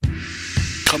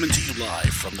Coming to you live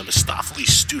from the Mistopheles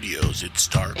Studios, it's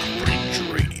Dark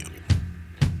Fringe Radio.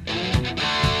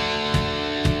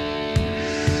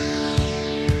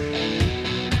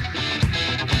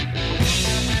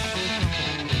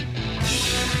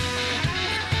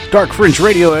 Dark Fringe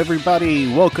Radio,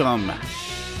 everybody. Welcome.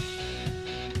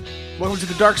 Welcome to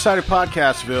the Dark Side of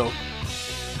Podcastville.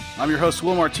 I'm your host,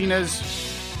 Will Martinez.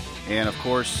 And, of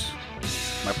course,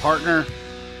 my partner,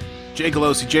 Jay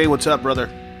Galosi. Jay, what's up, brother?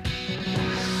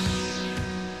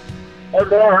 Hey,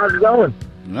 man, how's it going?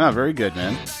 Very good,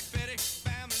 man.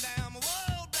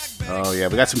 Oh, yeah,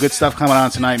 we got some good stuff coming on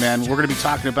tonight, man. We're going to be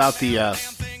talking about the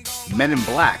Men in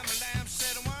Black.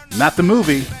 Not the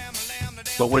movie,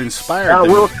 but what inspired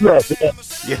them. Will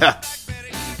Smith. Yeah.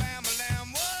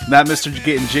 Not Mr.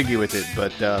 Getting Jiggy with it,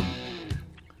 but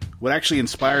what actually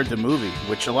inspired the movie,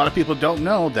 which a lot of people don't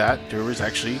know that there was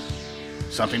actually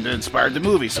something that inspired the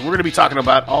movie. So we're going to be talking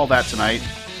about all that tonight.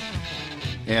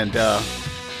 And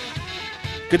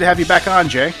good to have you back on,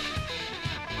 Jay.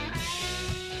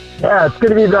 Yeah, it's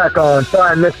good to be back on.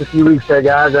 Sorry I missed a few weeks there,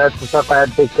 guys. I had some stuff I had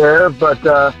to take care of, but,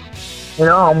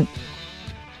 I'm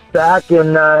back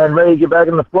and ready to get back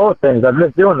in the flow of things. I've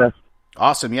missed doing this.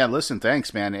 Awesome. Yeah, listen,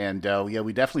 thanks, man. And,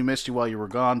 we definitely missed you while you were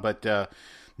gone, but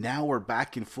now we're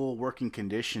back in full working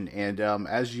condition. And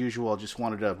as usual, I just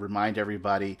wanted to remind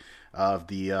everybody of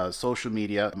the social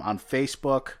media. On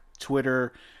Facebook,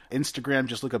 Twitter, Instagram,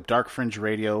 just look up Dark Fringe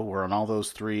Radio. We're on all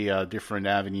those three different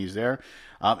avenues there.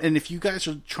 And if you guys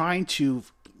are trying to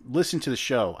listen to the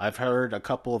show, I've heard a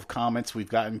couple of comments we've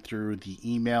gotten through the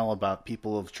email about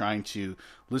people of trying to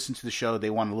listen to the show. They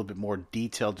want a little bit more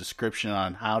detailed description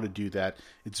on how to do that.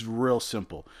 It's real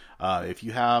simple. If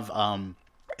you have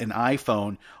an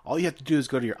iPhone, all you have to do is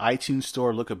go to your iTunes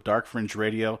store, look up Dark Fringe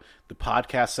Radio. The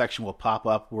podcast section will pop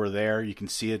up. We're there. You can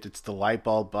see it. It's the light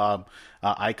bulb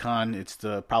icon. It's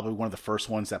probably one of the first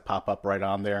ones that pop up right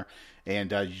on there.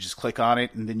 And you just click on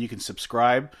it, and then you can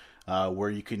subscribe, where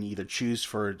you can either choose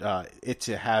for it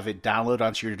to have it download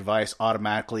onto your device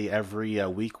automatically every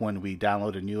week when we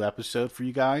download a new episode for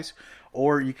you guys,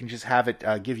 or you can just have it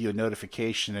give you a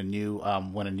notification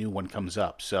when a new one comes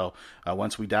up. So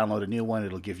once we download a new one,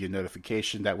 it'll give you a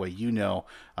notification. That way you know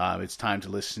it's time to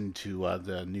listen to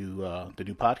the new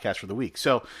podcast for the week.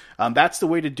 So that's the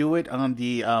way to do it on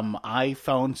the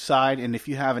iPhone side. And if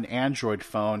you have an Android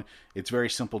phone, it's very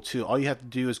simple too. All you have to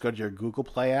do is go to your Google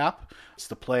Play app. It's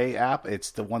the Play app.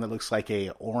 It's the one that looks like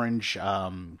an orange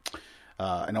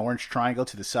triangle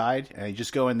to the side, and you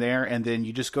just go in there, and then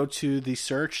you just go to the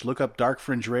search, look up Dark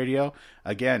Fringe Radio.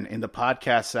 Again, in the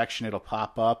podcast section, it'll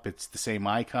pop up. It's the same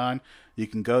icon. You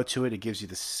can go to it. It gives you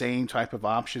the same type of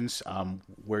options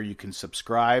where you can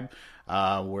subscribe,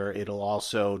 where it'll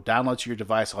also download to your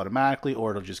device automatically,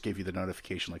 or it'll just give you the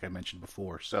notification like I mentioned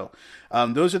before. So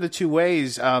those are the two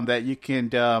ways that you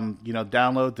can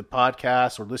download the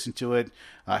podcast or listen to it,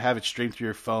 have it streamed through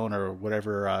your phone or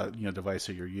whatever device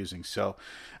that you're using. So,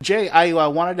 Jay, I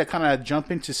wanted to kind of jump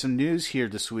into some news here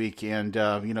this week and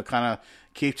kind of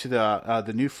keep to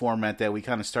the new format that we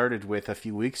kind of started with a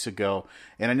few weeks ago.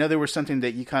 And I know there was something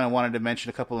that you kind of wanted to mention,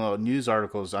 a couple of news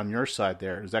articles on your side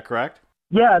there. Is that correct?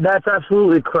 Yeah, that's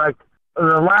absolutely correct.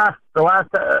 The last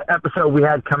episode we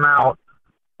had come out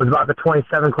was about the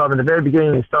 27 Club. In the very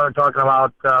beginning, we started talking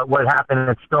about what happened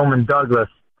at Stoneman Douglas.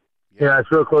 Yeah,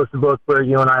 it's real close to both where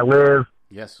you and I live.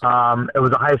 Yes. It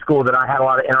was a high school that I had a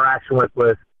lot of interaction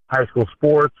with high school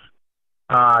sports.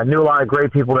 Knew a lot of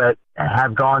great people that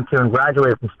have gone to and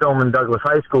graduated from Stoneman Douglas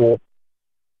High School.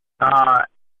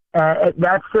 And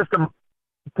that's just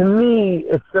to me,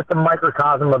 it's just a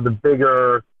microcosm of the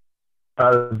bigger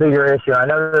issue. I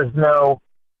know there's no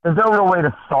real way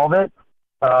to solve it.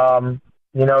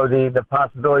 The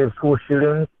possibility of school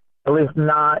shootings, at least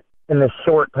not in the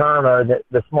short term or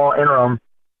the small interim.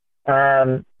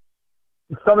 And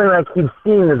something that I keep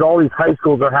seeing is all these high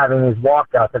schools are having these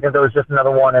walkouts. I think there was just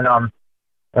another one in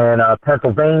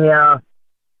Pennsylvania.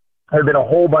 There have been a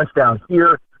whole bunch down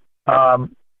here.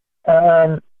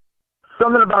 And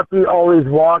something about all these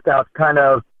walkouts kind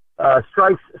of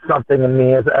strikes something in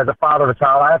me as a father of a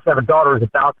child. I actually have a daughter who's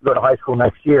about to go to high school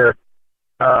next year.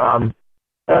 And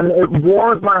it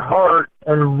warms my heart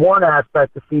in one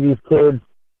aspect to see these kids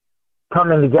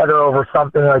coming together over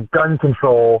something like gun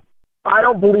control. I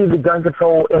don't believe that gun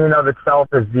control in and of itself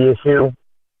is the issue.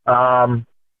 I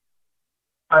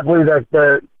believe that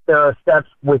there are steps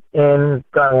within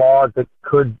gun laws that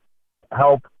could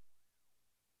help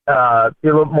be a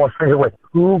little more stringent with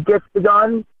who gets the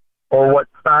gun or what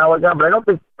style of gun, but I don't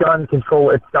think gun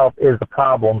control itself is the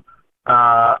problem.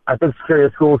 I think security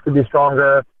of schools could be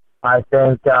stronger. I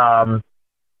think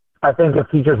I think if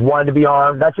teachers wanted to be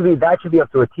armed, that should be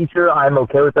up to a teacher. I'm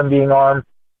okay with them being armed.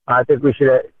 I think we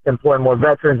should employ more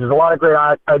veterans. There's a lot of great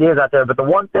ideas out there, but the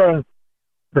one thing,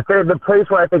 the place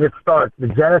where I think it starts, the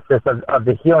genesis of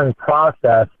the healing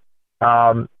process,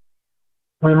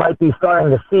 we might be starting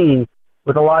to see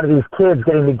with a lot of these kids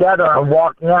getting together and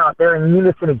walking out. They're in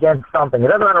unison against something. It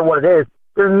doesn't matter what it is.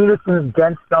 They're in unison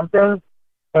against something.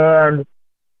 And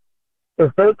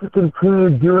if they can continue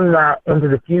doing that into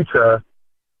the future,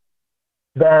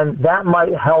 then that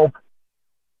might help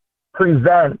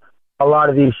prevent a lot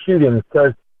of these shootings,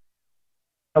 because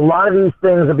a lot of these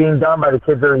things are being done by the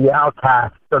kids that are the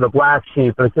outcasts or the black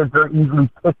sheep or the kids that are easily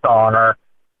picked on.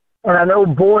 And I know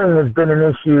bullying has been an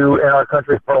issue in our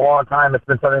country for a long time. It's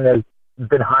been something that's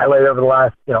been highlighted over the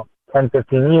last 10,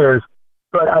 15 years.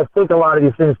 But I think a lot of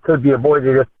these things could be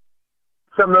avoided if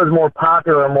some of those more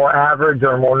popular, more average,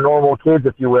 or more normal kids,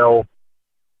 if you will,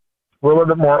 were a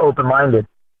little bit more open-minded.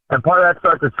 And part of that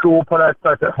starts at school, part of that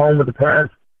starts at home with the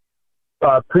parents,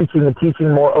 preaching and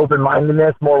teaching more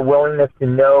open-mindedness, more willingness to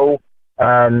know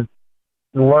and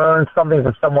learn something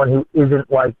from someone who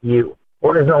isn't like you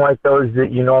or isn't like those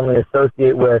that you normally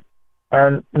associate with,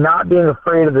 and not being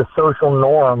afraid of the social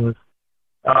norms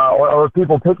or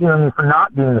people picking on you for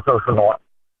not being the social norm.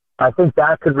 I think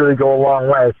that could really go a long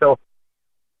way. So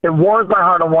it warms my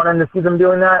heart on one end to see them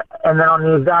doing that, and then on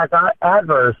the exact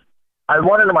adverse, I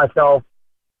wonder to myself,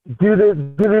 do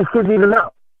these kids even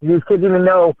know? Do these kids even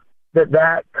know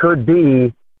that could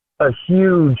be a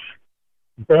huge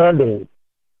Band-Aid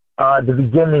to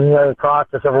begin the healing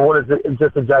process over what is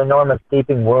just a ginormous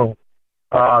gaping wound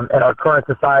in our current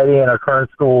society and our current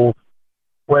schools,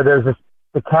 where there's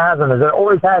the chasm, as there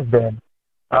always has been.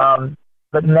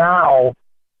 But now,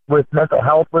 with mental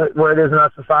health where it is in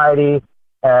our society,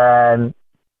 and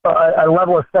a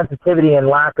level of sensitivity and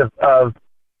lack of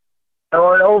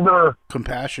or an over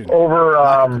compassion,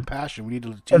 compassion. We need to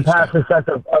teach compassion sense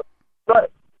of.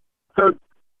 But so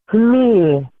to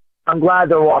me, I'm glad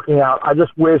they're walking out. I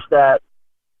just wish that,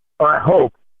 or I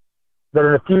hope that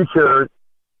in the future,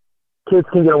 kids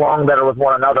can get along better with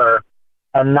one another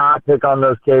and not pick on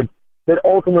those kids that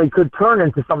ultimately could turn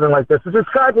into something like this, which is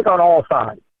tragic on all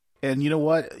sides. And you know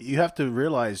what? You have to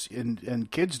realize, and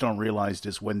kids don't realize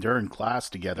this when they're in class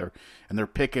together and they're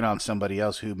picking on somebody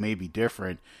else who may be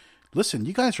different. Listen,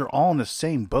 you guys are all in the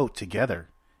same boat together.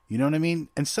 You know what I mean?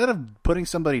 Instead of putting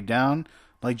somebody down,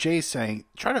 like Jay's saying,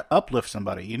 try to uplift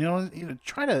somebody. You know,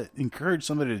 try to encourage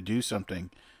somebody to do something.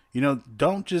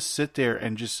 Don't just sit there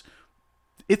and just.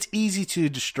 It's easy to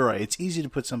destroy. It's easy to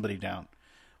put somebody down,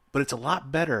 but it's a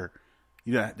lot better,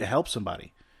 to help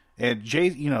somebody. And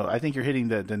Jay, I think you're hitting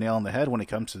the nail on the head when it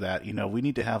comes to that. We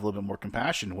need to have a little bit more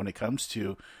compassion when it comes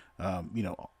to,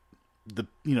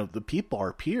 the people,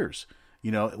 our peers.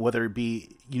 Whether it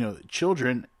be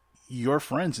children, your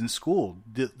friends in school,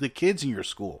 the kids in your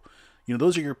school.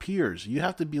 Those are your peers. You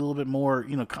have to be a little bit more,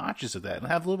 conscious of that and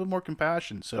have a little bit more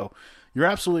compassion. So you're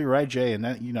absolutely right, Jay. And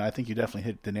that, I think you definitely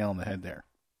hit the nail on the head there.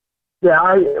 Yeah,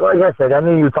 like I said, I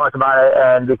knew you talked about it,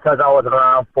 and because I wasn't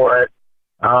around for it,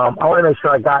 I want to make sure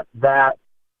I got that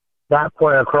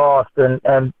point across.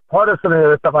 And part of some of the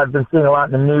other stuff I've been seeing a lot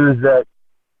in the news that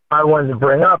I wanted to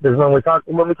bring up is when we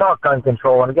talk gun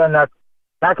control. And again, that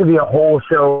could be a whole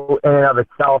show in and of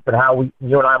itself, and how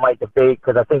you and I might debate,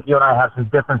 because I think you and I have some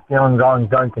different feelings on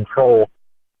gun control.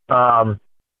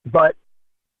 But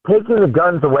taking the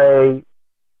guns away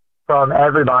from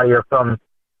everybody, or from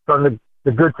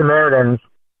the Good Samaritans,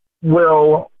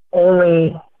 will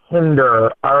only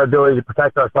hinder our ability to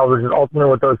protect ourselves, which is ultimately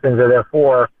what those things are there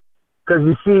for. Because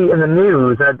you see in the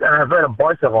news, and I've read a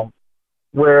bunch of them,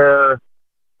 where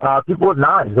people with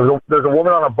knives. There's a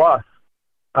woman on a bus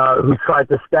who tried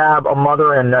to stab a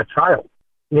mother and a child.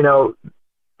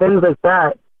 Things like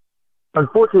that.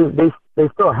 Unfortunately, they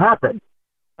still happen.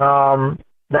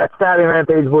 That stabbing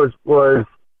rampage was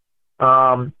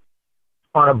on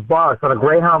a bus, on a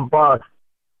Greyhound bus,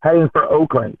 heading for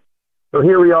Oakland. So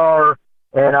here we are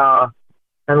in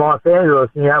Los Angeles,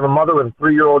 and you have a mother with a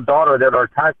 3-year-old daughter that are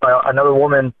attacked by another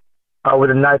woman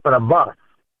with a knife on a bus.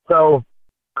 So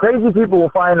crazy people will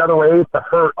find other ways to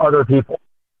hurt other people.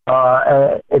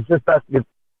 And it's just best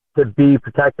to be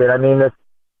protected. I mean,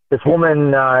 this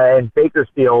woman in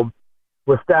Bakersfield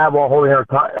was stabbed while holding her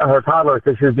toddler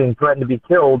because she was being threatened to be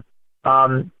killed.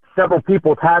 Several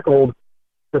people tackled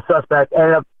the suspect,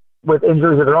 ended up with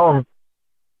injuries of their own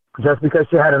just because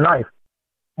she had a knife.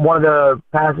 One of the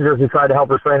passengers who tried to help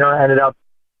restrain her ended up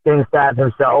getting stabbed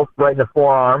himself right in the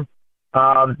forearm.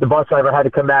 The bus driver had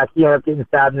to come back. He ended up getting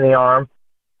stabbed in the arm.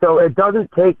 So it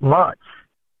doesn't take much.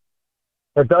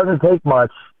 It doesn't take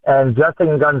much, and just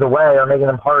taking guns away or making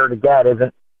them harder to get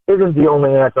isn't isn't the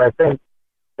only answer. I think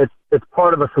it's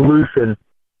part of a solution.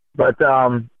 But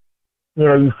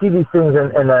you see these things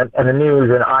in the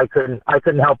news, and I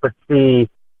couldn't help but see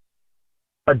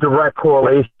a direct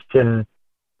correlation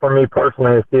for me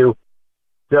personally as to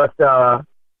just how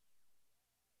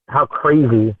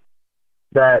crazy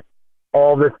that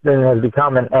all this thing has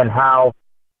become, and how,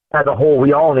 as a whole,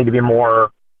 we all need to be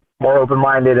more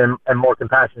open-minded and more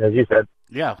compassionate, as you said.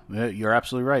 Yeah, you're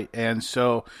absolutely right. And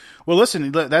so, well,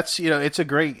 listen, that's, it's a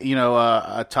great,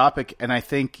 a topic. And I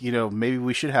think, maybe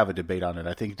we should have a debate on it.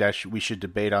 I think that we should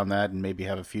debate on that and maybe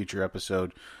have a future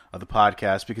episode of the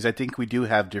podcast, because I think we do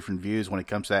have different views when it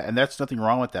comes to that. And that's nothing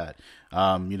wrong with that.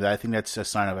 I think that's a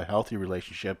sign of a healthy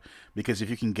relationship, because if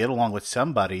you can get along with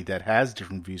somebody that has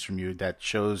different views from you, that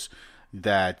shows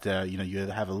that you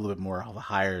have a little bit more of a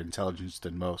higher intelligence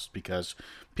than most, because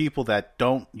people that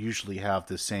don't usually have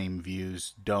the same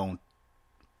views don't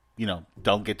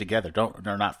get together,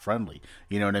 they're not friendly,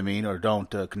 you know what I mean, or don't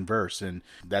converse, and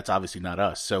that's obviously not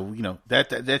us. So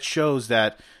that shows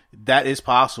that is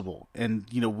possible, and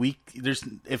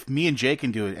if me and Jay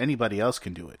can do it, anybody else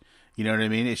can do it. You know what I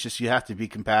mean? It's just you have to be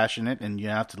compassionate, and you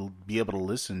have to be able to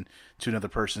listen to another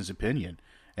person's opinion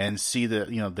and see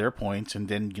their points, and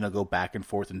then go back and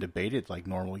forth and debate it like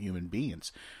normal human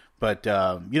beings. But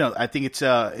I think it's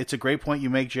a great point you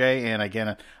make, Jay. And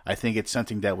again, I think it's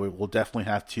something that we'll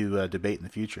definitely have to debate in the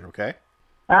future. Okay.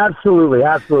 Absolutely.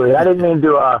 I didn't mean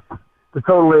to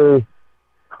totally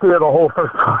steer the whole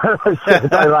first part of the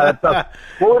show.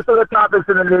 What were some of the topics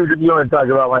in the news that you want to talk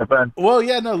about, my friend? Well,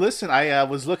 yeah, no, listen, I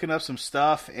was looking up some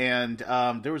stuff, and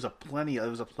there was a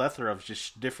plethora of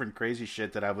just different crazy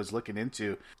shit that I was looking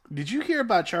into. Did you hear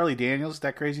about Charlie Daniels,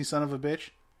 that crazy son of a bitch?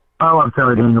 I love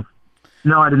Charlie Daniels.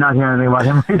 No, I did not hear anything about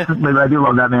him recently, but I do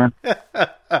love that man.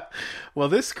 Well,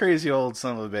 this crazy old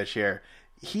son of a bitch here,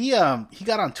 he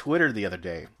got on Twitter the other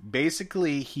day.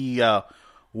 Basically, he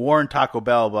warned Taco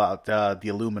Bell about the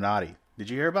Illuminati.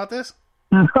 Did you hear about this?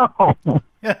 No.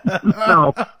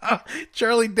 No.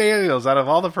 Charlie Daniels, out of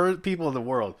all the people in the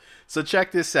world. So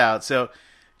check this out. So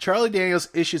Charlie Daniels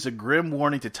issues a grim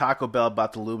warning to Taco Bell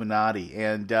about the Illuminati,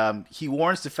 and he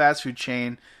warns the fast food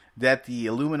chain that the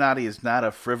Illuminati is not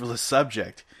a frivolous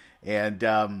subject. And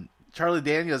Charlie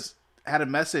Daniels had a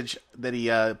message that he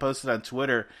posted on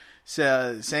Twitter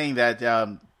saying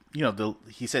that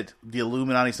he said the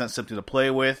Illuminati is not something to play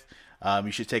with.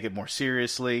 You should take it more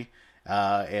seriously.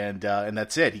 And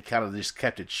that's it. He kind of just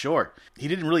kept it short. He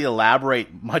didn't really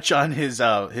elaborate much on his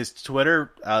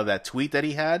Twitter, that tweet that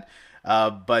he had.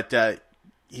 But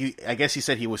I guess he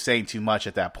said he was saying too much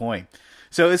at that point.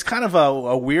 So it's kind of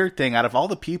a weird thing. Out of all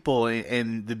the people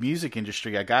in the music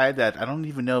industry, a guy that I don't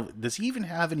even know, does he even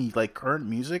have any current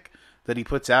music that he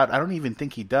puts out? I don't even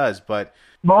think he does. But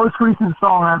most recent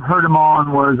song I've heard him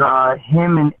on was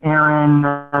him and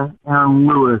Aaron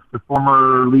Lewis, the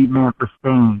former lead man for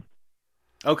Stain.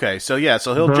 Okay, so yeah,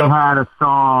 they had a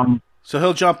song. So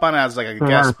he'll jump on as like a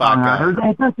guest spot guy.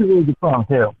 It's actually a really good song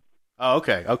too. Oh,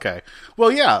 okay.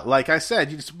 Well, yeah, like I said,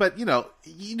 he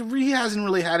hasn't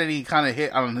really had any kind of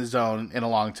hit on his own in a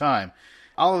long time.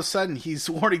 All of a sudden, he's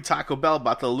warning Taco Bell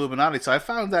about the Illuminati, so I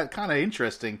found that kind of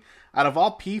interesting. Out of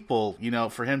all people,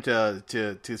 for him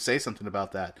to say something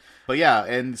about that. But yeah,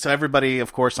 and so everybody,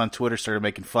 of course, on Twitter started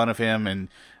making fun of him and,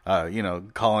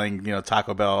 calling,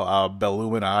 Taco Bell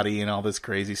Belluminati and all this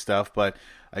crazy stuff. But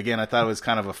again, I thought it was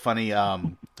kind of a funny,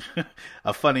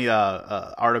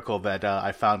 article that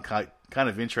I found kind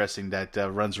of interesting that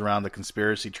runs around the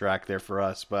conspiracy track there for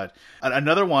us. But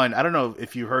another one, I don't know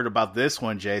if you heard about this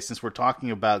one, Jay, since we're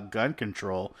talking about gun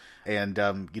control, and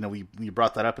we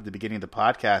brought that up at the beginning of the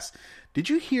podcast. Did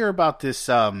you hear about this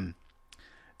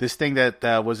this thing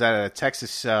that was at a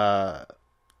Texas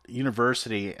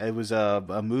university? It was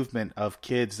a movement of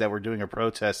kids that were doing a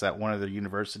protest at one of the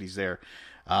universities there.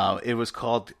 It was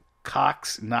called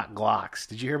Cocks Not Glocks.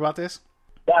 Did you hear about this?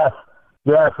 Yes.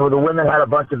 Yeah, so the women had a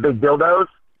bunch of big dildos.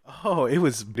 Oh, it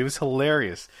was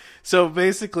hilarious. So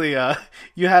basically,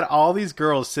 you had all these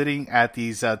girls sitting at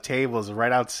these tables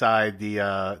right outside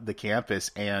the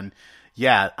campus, and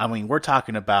yeah, I mean, we're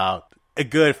talking about a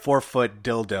good 4-foot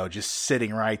dildo just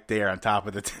sitting right there on top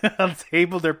of the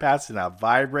table. They're passing out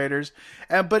vibrators,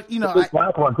 but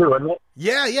last one too, isn't it?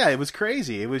 Yeah, it was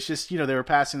crazy. It was just they were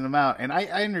passing them out, and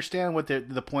I understand what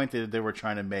the point that they were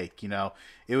trying to make.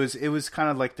 It was kind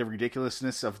of like the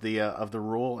ridiculousness of the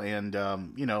rule, and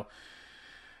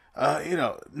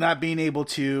not being able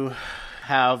to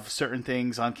have certain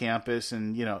things on campus,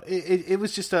 and it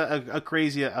was just a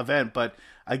crazy event. But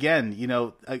again,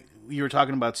 you were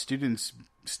talking about students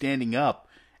standing up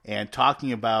and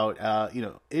talking about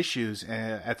issues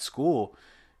at school.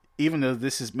 even though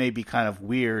this is maybe kind of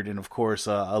weird and of course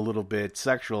a little bit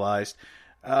sexualized,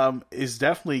 is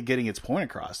definitely getting its point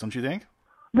across, don't you think?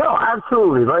 No,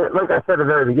 absolutely. Like I said at the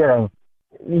very beginning,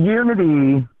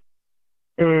 unity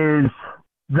is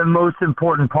the most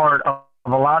important part of a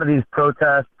lot of these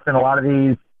protests and a lot of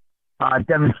these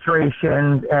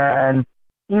demonstrations. And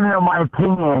even though my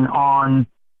opinion on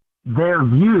their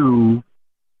view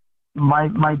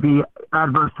might be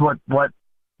adverse to what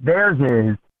theirs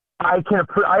is, I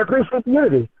appreciate the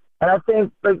unity. And I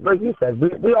think, like you said,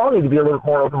 we all need to be a little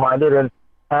more open-minded,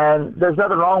 and there's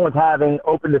nothing wrong with having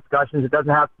open discussions. It doesn't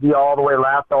have to be all the way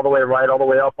left, all the way right, all the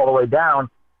way up, all the way down.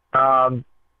 I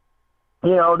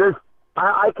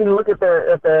can look at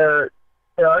their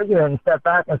argument and step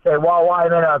back and say, well, why I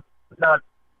may not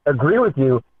agree with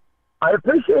you. I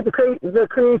appreciate the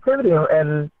creativity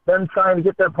and them trying to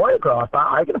get their point across.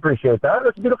 I can appreciate that.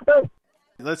 That's a beautiful thing.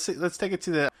 Let's take it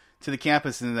to the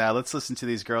campus and let's listen to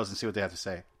these girls and see what they have to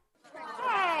say.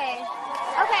 Hey.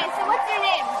 Okay, so what's your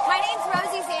name? My name's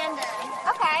Rosie Zander.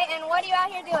 Okay, and what are you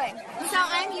out here doing? So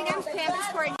I'm UNAM's campus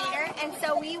coordinator, and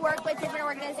so we work with different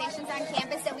organizations on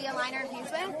campus that we align our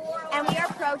views with, and we are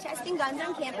protesting guns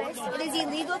on campus. It is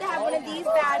illegal to have one of these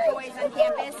bad boys on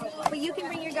campus, but you can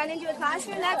bring your gun into a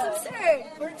classroom. That's absurd.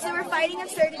 So we're fighting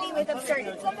absurdity with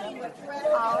absurdity.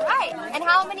 All right. And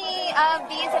how many of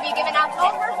these have you given out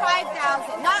today? Over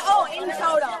 5,000. In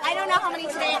total. I don't know how many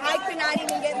today. I could not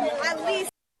even get at least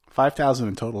 5,000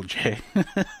 in total, Jay.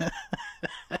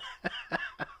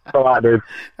 That's a lot, dude.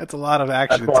 That's a lot of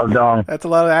action. That's a lot of dong. That's a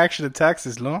lot of action in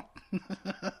Texas, no?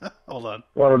 Hold on.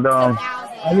 A lot of dong.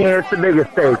 I mean, it's the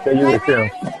biggest state, so you assume.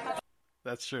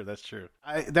 That's true.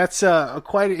 That's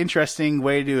quite an interesting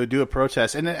way to do a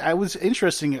protest. And I was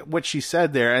interesting what she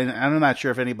said there, and I'm not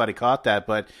sure if anybody caught that,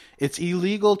 but it's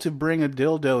illegal to bring a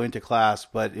dildo into class,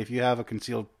 but if you have a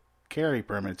concealed carry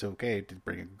permit, it's okay to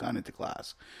bring a gun into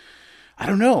class. I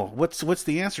don't know. What's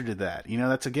the answer to that?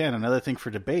 That's, again, another thing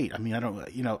for debate. I mean, I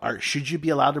don't, should you be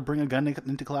allowed to bring a gun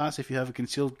into class if you have a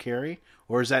concealed carry?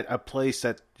 Or is that a place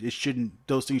that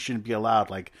those things shouldn't be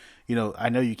allowed? Like, I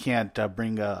know you can't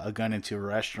bring a gun into a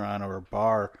restaurant or a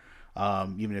bar,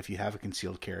 even if you have a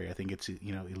concealed carry. I think it's,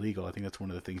 illegal. I think that's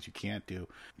one of the things you can't do.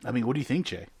 I mean, what do you think,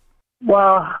 Jay?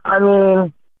 Well, I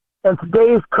mean, in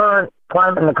today's current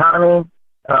climate and economy,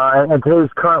 in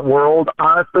today's current world,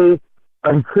 honestly,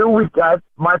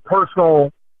 my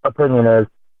personal opinion is,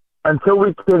 until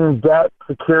we can get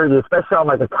security, especially on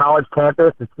like a college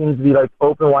campus, it seems to be like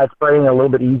open, widespread, and a little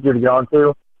bit easier to get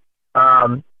onto.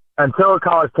 Until a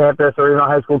college campus or even a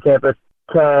high school campus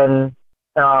can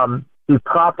be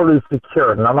properly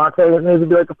secured, and I'm not saying it needs to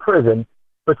be like a prison,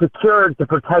 but secured to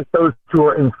protect those who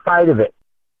are inside of it.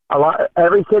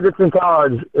 Every kid that's in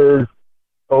college is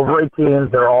over 18.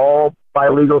 They're all by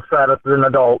legal status as an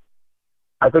adult.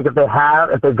 I think if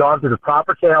they've gone through the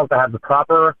proper channels, they have the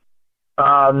proper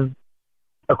equipment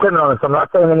on them. So I'm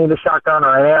not saying they need a shotgun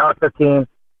or an AR-15,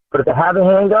 but if they have a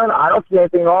handgun, I don't see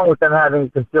anything wrong with them having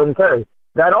concealed and carry.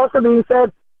 That also being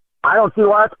said, I don't see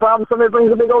why it's a problem somebody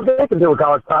brings a big old dick into a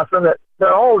college classroom. That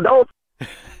they're all adults.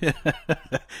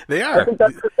 They are. I think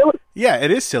that's silly. Yeah,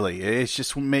 it is silly. It's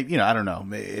just, maybe, I don't know.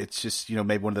 It's just,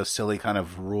 maybe one of those silly kind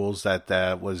of rules that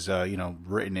was,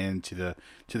 written into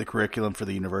the curriculum for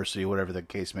the university, whatever the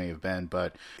case may have been.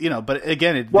 But, but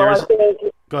again, go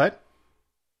ahead.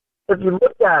 If you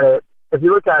look at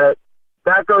it,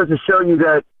 that goes to show you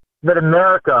that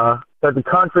America, that the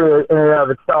country in and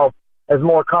of itself, is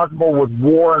more comfortable with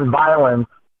war and violence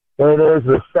than it is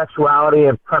with sexuality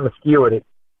and promiscuity.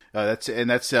 That's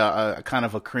a kind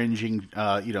of a cringing,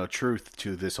 truth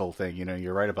to this whole thing.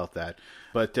 You're right about that.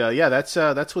 But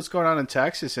that's what's going on in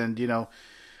Texas, and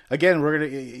again, we're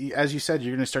gonna, as you said,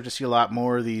 you're gonna start to see a lot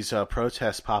more of these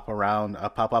protests pop up around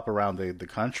the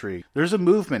country. There's a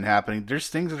movement happening. There's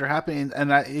things that are happening,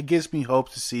 and it gives me hope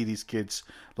to see these kids,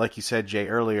 like you said, Jay,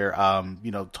 earlier,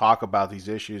 talk about these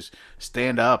issues,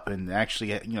 stand up, and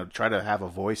actually, try to have a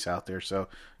voice out there. So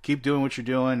keep doing what you're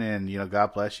doing, and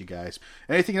God bless you guys.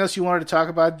 Anything else you wanted to talk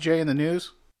about, Jay, in the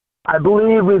news? I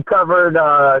believe we've covered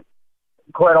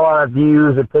quite a lot of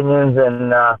views, opinions,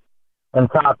 and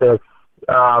topics.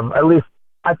 At least,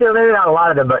 I feel maybe not a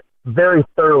lot of them, but very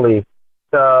thoroughly.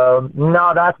 So,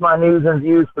 no, that's my news and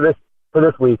views for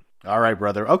this week. All right,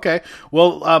 brother. Okay.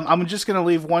 Well, I'm just going to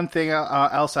leave one thing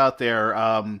else out there.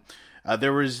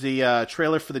 There was the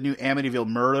trailer for the new Amityville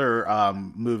Murder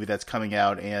movie that's coming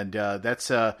out, and that's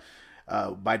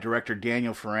by director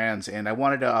Daniel Ferrans, and I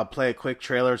wanted to play a quick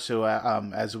trailer so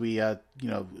as we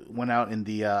went out in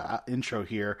the intro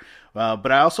here.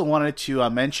 But I also wanted to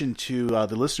mention to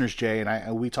the listeners, Jay,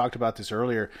 and we talked about this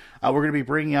earlier. We're going to be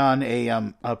bringing on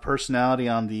a personality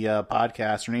on the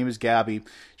podcast. Her name is Gabby.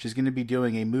 She's going to be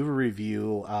doing a movie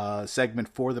review segment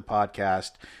for the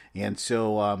podcast, and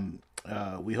so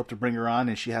we hope to bring her on.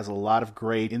 And she has a lot of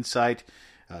great insight.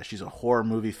 She's a horror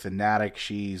movie fanatic.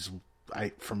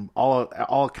 From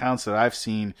all accounts that I've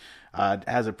seen,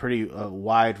 has a pretty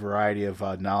wide variety of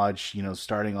knowledge,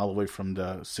 starting all the way from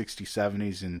the 60s,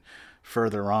 70s, and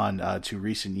further on to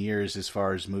recent years as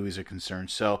far as movies are concerned.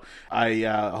 So I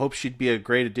hope she'd be a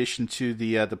great addition to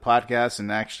the podcast and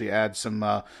actually add some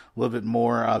a little bit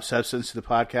more substance to the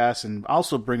podcast, and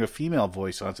also bring a female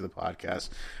voice onto the podcast.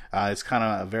 It's kind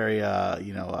of a very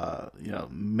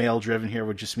male driven here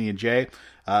with just me and Jay.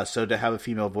 So to have a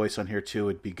female voice on here too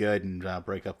would be good, and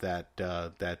break up that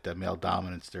male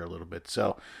dominance there a little bit.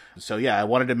 So yeah, I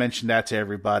wanted to mention that to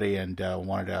everybody, and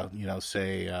wanted to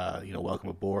say welcome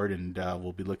aboard, and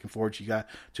we'll be looking forward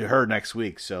to her next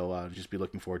week. So just be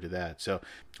looking forward to that. So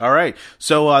all right,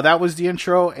 so that was the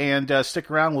intro, and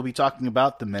stick around. We'll be talking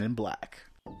about the Men in Black.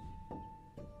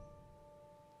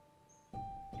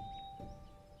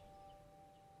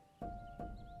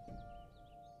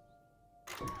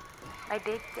 My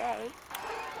big day.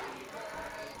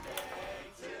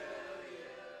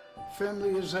 Family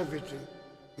is everything.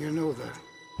 You know that.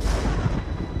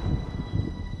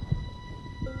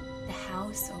 The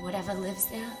house or whatever lives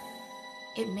there,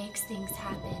 it makes things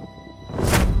happen.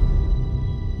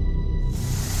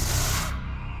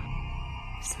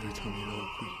 Spiritamelo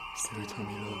qui,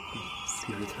 spiritamelo qui,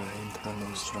 spirita entra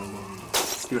nostra mondo.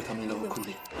 Spiritamelo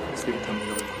qui,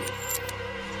 spiritamelo qui.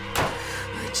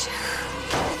 Butch,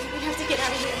 we have to get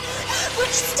out of here. Butch,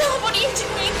 stop! What are you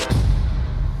doing?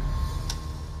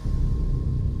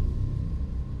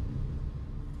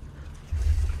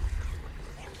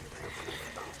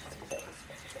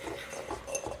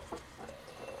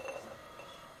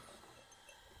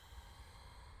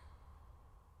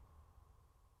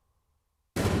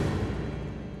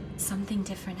 Something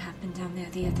different happened down there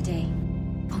the other day.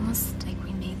 Almost like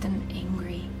we made them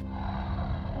angry.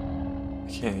 I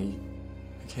can't eat.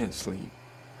 I can't sleep.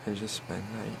 I just spend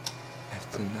night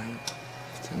after night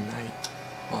after night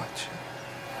watching.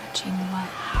 Watching what?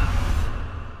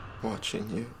 Watching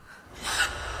you.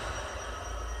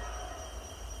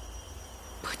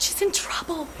 Butch is in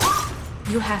trouble.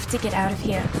 You have to get out of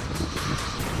here.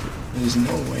 There's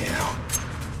no way out.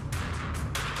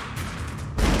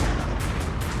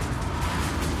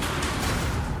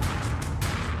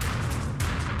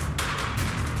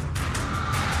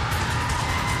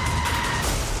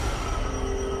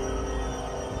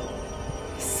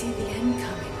 See the end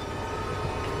coming.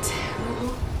 A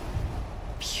terrible,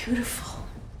 beautiful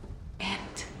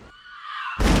end.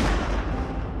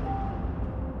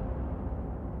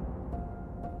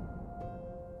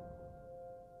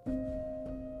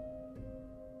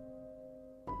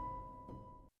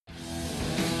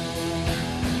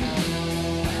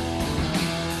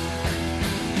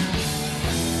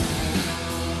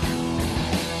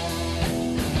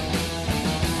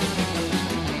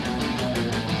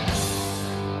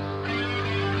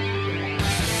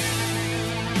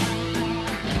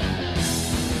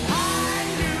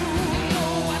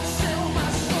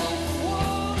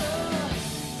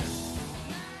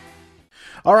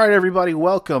 All right, everybody,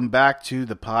 welcome back to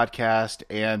the podcast.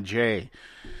 And Jay,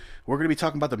 we're going to be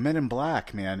talking about the Men in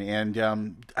Black, man. And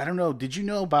I don't know, did you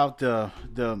know about the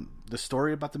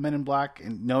story about the Men in Black,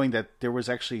 and knowing that there was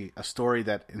actually a story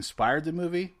that inspired the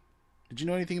movie? Did you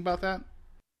know anything about that?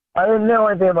 I didn't know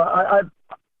anything about.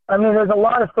 I mean, there's a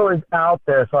lot of stories out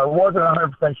there, so I wasn't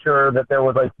 100% sure that there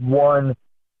was like one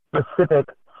specific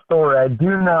story. I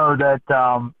do know that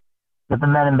that the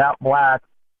Men in Black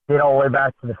did all the way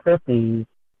back to the 50s,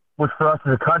 which for us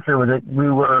as a country was that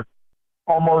we were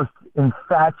almost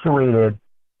infatuated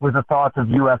with the thoughts of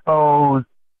UFOs,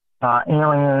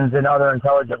 aliens, and other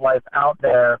intelligent life out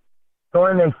there. So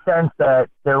it makes sense that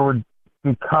there would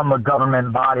become a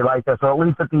government body like this, or at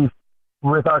least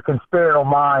with our conspiratorial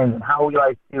mind and how we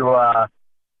like to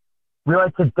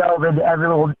delve into every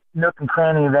little nook and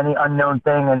cranny of any unknown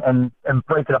thing and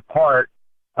break it apart.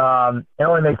 It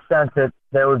only makes sense that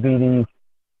there would be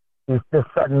this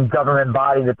sudden government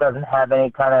body that doesn't have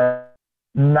any kind of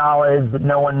knowledge, that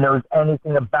no one knows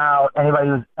anything about. Anybody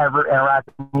who's ever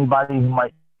interacted with anybody who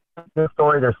might this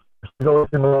story, there's always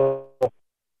a little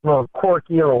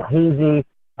quirky, a little hazy.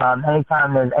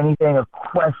 Anytime there's anything of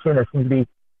question, there seems to be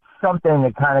something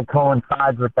that kind of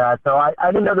coincides with that. So I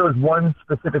didn't know there was one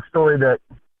specific story that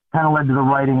kind of led to the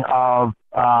writing of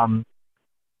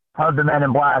the Men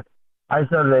in Black. I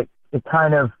said that it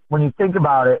kind of, when you think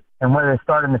about it, and when they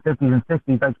started in the 50s and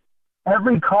 60s, like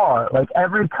every car, like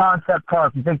every concept car,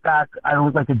 if you think back, either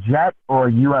looked like a jet or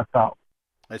a UFO.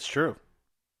 That's true.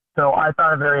 So I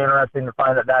found it very interesting to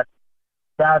find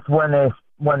that's when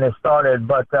they started.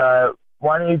 But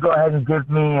why don't you go ahead and give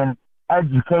me an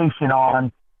education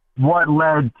on what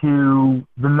led to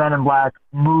the Men in Black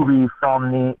movie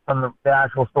from the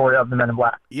actual story of the Men in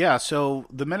Black? Yeah, so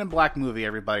the Men in Black movie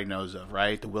everybody knows of,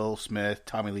 right? The Will Smith,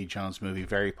 Tommy Lee Jones movie,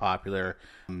 very popular,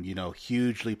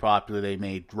 hugely popular. They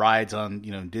made rides on,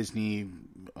 Disney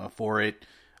for it.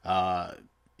 A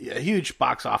huge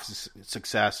box office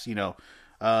success,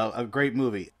 a great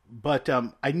movie. But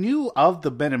I knew of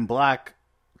the Men in Black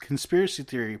conspiracy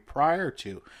theory prior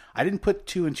to. I didn't put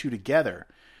two and two together.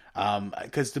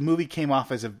 Because the movie came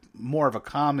off as more of a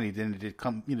comedy than it did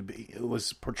it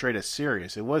was portrayed as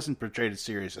serious. It wasn't portrayed as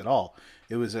serious at all.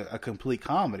 It was a complete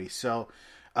comedy. So,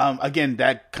 again,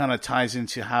 that kind of ties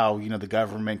into how, the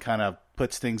government kind of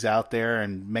puts things out there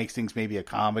and makes things maybe a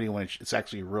comedy when it's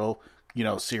actually real,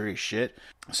 serious shit.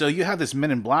 So you have this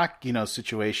Men in Black,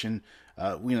 situation.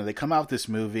 They come out with this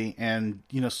movie and,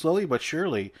 slowly but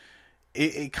surely,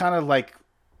 it kind of like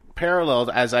paralleled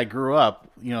as I grew up.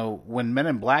 When Men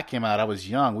in Black came out, I was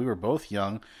young. We were both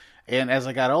young. And as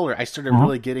I got older, I started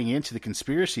really getting into the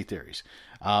conspiracy theories.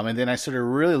 And then I started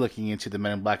really looking into the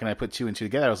Men in Black, and I put two and two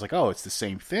together. I was like, oh, it's the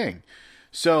same thing.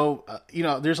 So,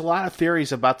 there's a lot of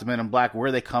theories about the Men in Black,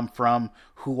 where they come from,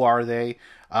 who are they.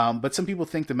 But some people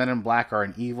think the Men in Black are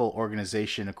an evil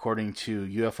organization, according to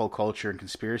UFO culture and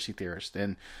conspiracy theorists.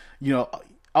 And,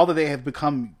 although they have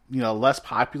become, less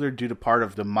popular due to part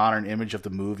of the modern image of the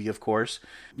movie, of course,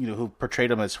 who portrayed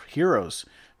them as heroes,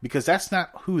 because that's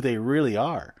not who they really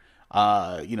are.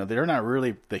 They're not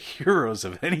really the heroes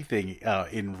of anything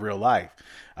in real life.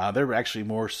 They're actually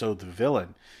more so the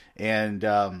villain. And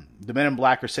the Men in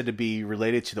Black are said to be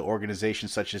related to the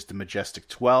organizations such as the Majestic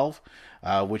 12,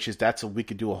 we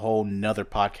could do a whole nother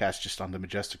podcast just on the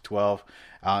Majestic 12,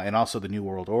 and also the New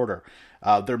World Order.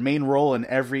 Their main role in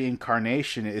every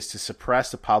incarnation is to suppress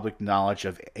the public knowledge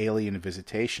of alien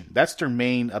visitation. That's their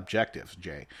main objective,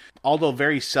 Jay. Although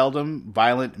very seldom,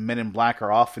 violent Men in Black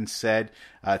are often said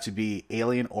to be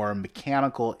alien or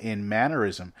mechanical in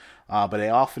mannerism, but they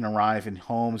often arrive in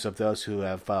homes of those who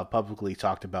have publicly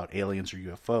talked about aliens or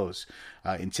UFOs,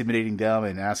 intimidating them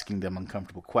and asking them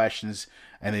uncomfortable questions,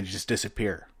 and they just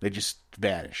disappear. They just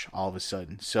vanish all of a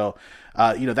sudden. So,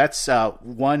 that's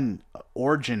one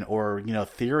origin or,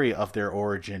 theory of their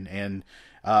origin. And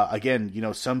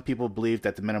again, some people believe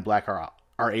that the Men in Black are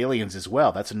aliens as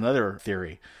well. That's another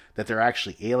theory, that they're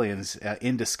actually aliens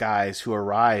in disguise who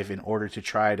arrive in order to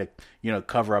try to,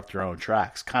 cover up their own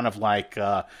tracks. Kind of like,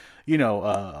 a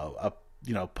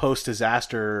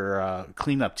post-disaster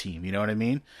cleanup team, you know what I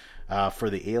mean? For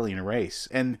the alien race.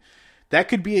 And that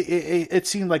could be, it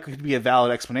seemed like it could be a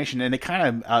valid explanation. And they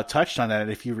kind of touched on that,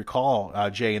 if you recall,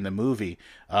 Jay, in the movie,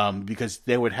 because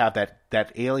they would have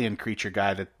that alien creature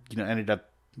guy that, ended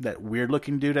up, that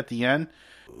weird-looking dude at the end,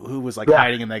 who was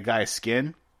hiding in that guy's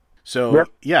skin. So,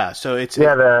 yeah, so it's...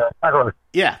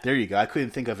 Yeah, there you go. I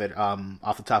couldn't think of it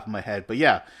off the top of my head. But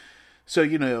yeah, so,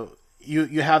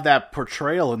 you have that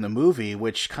portrayal in the movie,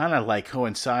 which kind of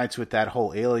coincides with that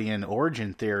whole alien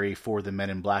origin theory for the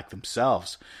Men in Black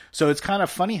themselves. So it's kind of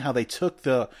funny how they took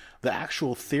the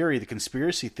actual theory, the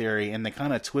conspiracy theory, and they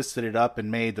kind of twisted it up and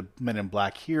made the Men in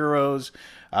Black heroes,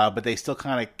 but they still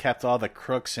kind of kept all the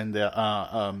crooks and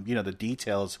the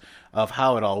details of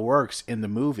how it all works in the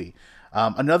movie.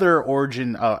 Another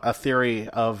origin, a theory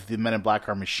of the Men in Black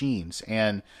are machines,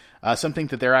 and some think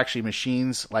that they're actually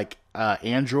machines like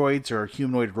androids or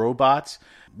humanoid robots,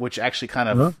 which actually kind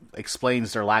of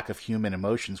explains their lack of human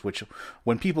emotions, which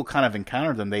when people kind of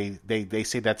encounter them, they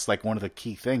say that's one of the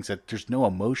key things, that there's no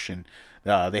emotion.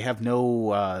 They have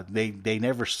no, they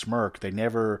never smirk. They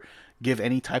never give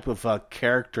any type of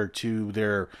character to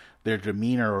their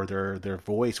demeanor or their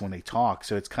voice when they talk.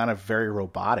 So it's kind of very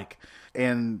robotic.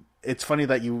 And it's funny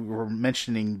that you were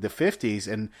mentioning the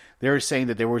 50s, and they were saying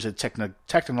that there was a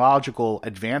technological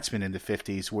advancement in the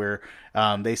 50s where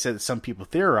they said that some people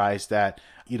theorized that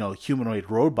humanoid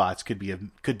robots could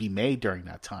be made during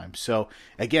that time. So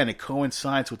again, it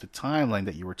coincides with the timeline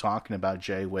that you were talking about,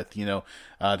 Jay, with the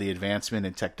advancement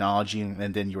in technology,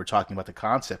 and then you were talking about the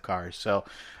concept cars. So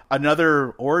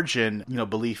another origin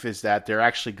belief is that they're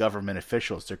actually government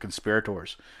officials. They're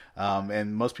conspirators,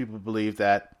 and most people believe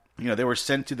that they were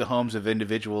sent to the homes of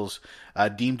individuals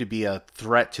deemed to be a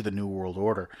threat to the New World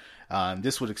Order.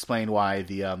 This would explain why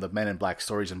the Men in Black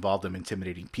stories involved them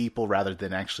intimidating people rather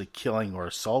than actually killing or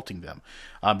assaulting them.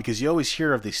 Because you always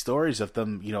hear of these stories of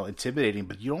them, intimidating,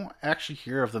 but you don't actually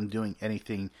hear of them doing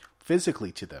anything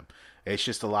physically to them. It's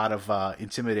just a lot of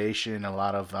intimidation, a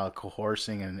lot of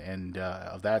coercing, and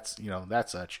of that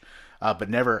such, but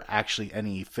never actually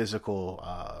any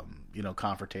physical,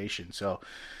 confrontation. So,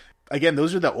 again,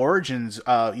 those are the origins,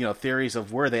 theories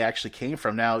of where they actually came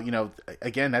from. Now,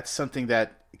 again, that's something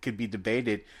that could be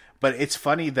debated, but it's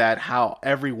funny that how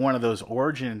every one of those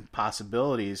origin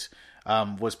possibilities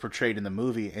was portrayed in the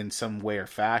movie in some way or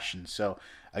fashion. So,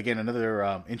 again,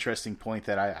 another interesting point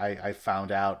that I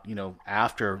found out,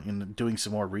 after doing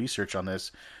some more research on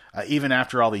this, even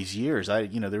after all these years,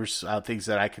 there's things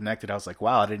that I connected. I was like,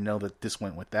 wow, I didn't know that this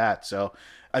went with that. So,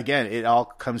 again, it all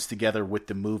comes together with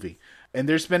the movie. And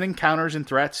there's been encounters and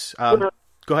threats. Go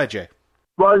ahead, Jay.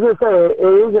 Well, I was going to say,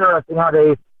 it is interesting how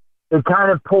they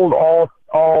kind of pulled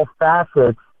all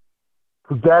facets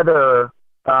together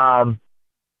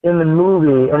in the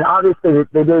movie. And obviously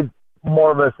they did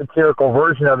more of a satirical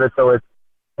version of it, so it's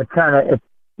a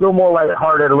little more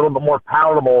lighthearted, a little bit more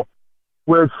palatable,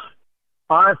 which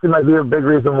honestly might be a big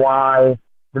reason why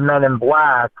the Men in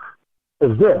Black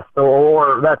exist,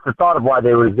 or that's the thought of why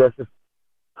they would exist,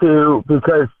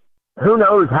 because who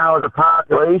knows how as a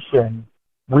population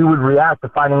we would react to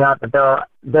finding out that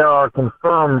there are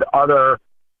confirmed other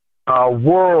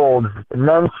worlds,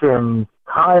 dimensions,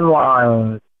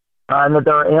 timelines, and that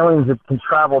there are aliens that can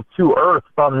travel to Earth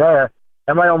from there.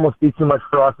 That might almost be too much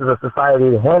for us as a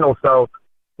society to handle. So,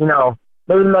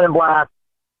 maybe the Men in Black,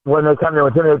 when they come to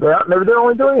intimidate, maybe they're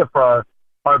only doing it for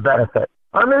our benefit.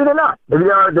 Or maybe they're not. Maybe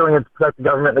they are doing it to protect the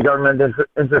government and the government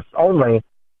interests only.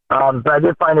 But I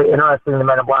did find it interesting, the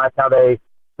Men in Black, how they,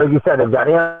 like you said, they've got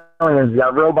aliens, they've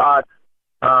got robots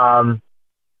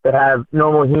that have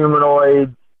normal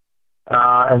humanoids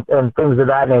and things of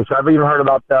that nature. I've even heard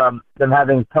about them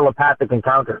having telepathic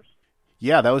encounters.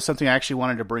 Yeah, that was something I actually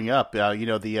wanted to bring up.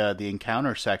 The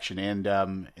encounter section, and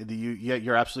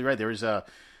you're absolutely right.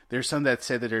 There's some that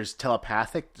say that there's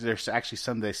telepathic. There's actually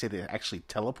some that say they actually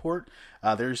teleport.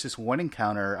 There's this one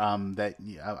encounter that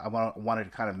I wanted to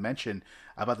kind of mention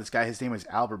about this guy. His name is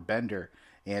Albert Bender,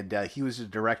 and he was the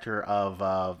director of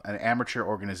an amateur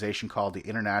organization called the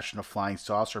International Flying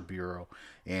Saucer Bureau.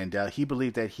 And he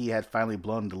believed that he had finally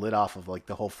blown the lid off of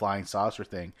the whole flying saucer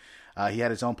thing. He had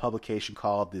his own publication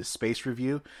called the Space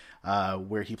Review,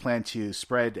 where he planned to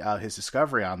spread his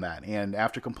discovery on that. And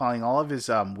after compiling all of his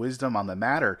wisdom on the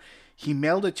matter, he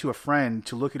mailed it to a friend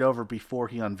to look it over before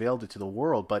he unveiled it to the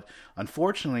world. But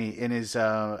unfortunately, it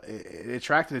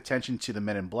attracted attention to the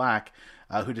Men in Black,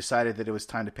 who decided that it was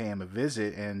time to pay him a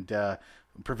visit and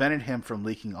prevented him from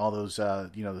leaking all those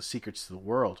the secrets to the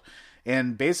world.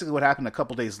 And basically, what happened a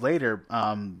couple days later,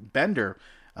 Bender,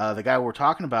 the guy we're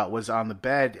talking about, was on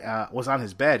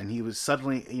his bed, and he was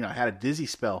suddenly, had a dizzy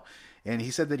spell. And he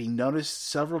said that he noticed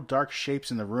several dark shapes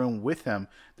in the room with him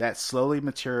that slowly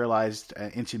materialized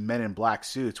into Men in Black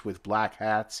suits with black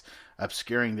hats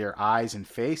obscuring their eyes and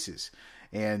faces.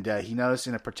 And he noticed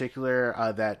in particular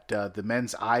that the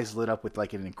men's eyes lit up with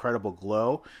an incredible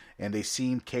glow, and they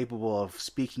seemed capable of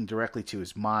speaking directly to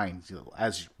his mind,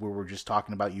 as we were just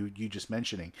talking about, you just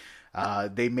mentioning.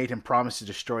 They made him promise to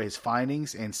destroy his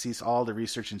findings and cease all the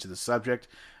research into the subject.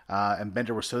 And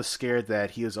Bender was so scared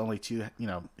that he was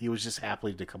he was just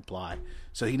happy to comply.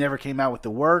 So he never came out with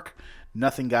the work.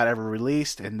 Nothing got ever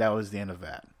released, and that was the end of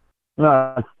that.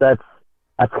 No, that's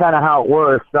kind of how it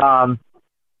works.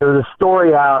 There was a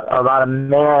story out about a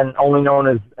man only known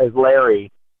as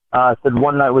Larry. Said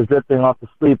one night was drifting off to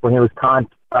sleep when he was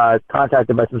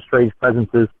contacted by some strange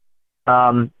presences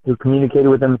who communicated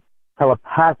with him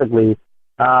telepathically.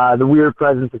 The weird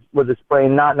presence was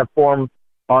explained not in a form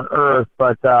on Earth,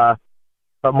 but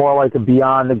more like a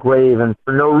beyond the grave, and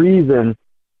for no reason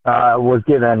was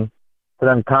given to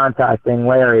them contacting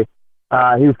Larry.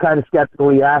 He was kind of skeptical.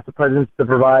 He asked the presence to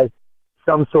provide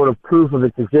some sort of proof of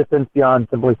its existence beyond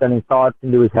simply sending thoughts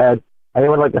into his head. And they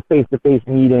went like a face-to-face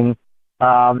meeting.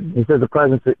 He says the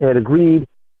presence had agreed,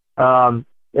 and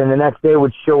the next day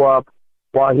would show up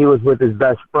while he was with his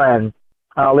best friend.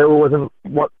 Larry wasn't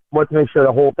what to make sure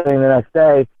the whole thing the next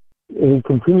day. He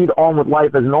continued on with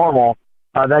life as normal.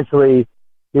 Eventually,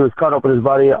 he was caught up with his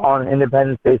buddy on an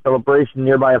Independence Day celebration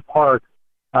nearby a park.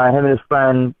 Him and his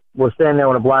friend were standing there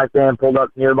when a black van pulled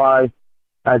up nearby.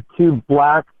 Two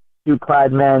black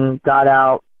suit-clad men got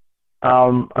out.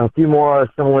 A few more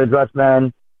similarly dressed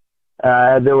men.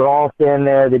 They were all standing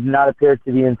there. They did not appear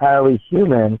to be entirely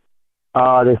human.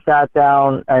 They sat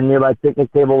down, a nearby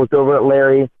picnic table was over at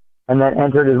Larry, and then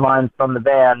entered his mind from the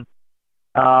van.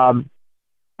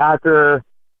 After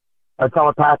a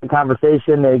telepathic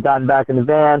conversation, they had gotten back in the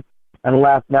van and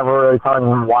left, never really telling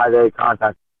him why they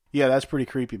contacted. Yeah, that's pretty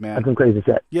creepy, man. That's some crazy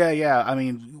shit. Yeah. I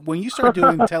mean, when you start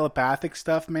doing telepathic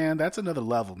stuff, man, that's another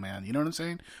level, man. You know what I'm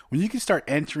saying? When you can start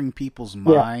entering people's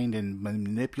mind and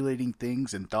manipulating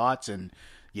things and thoughts, and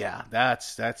yeah,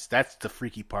 that's the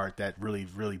freaky part that really,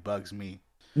 really bugs me.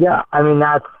 Yeah, I mean,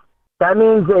 that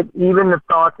means that even the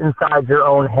thoughts inside your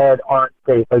own head aren't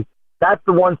safe. Like, that's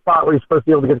the one spot where you're supposed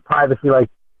to be able to get privacy. Like,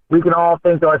 we can all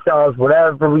think to ourselves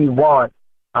whatever we want.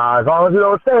 As long as we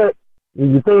don't say it,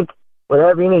 you think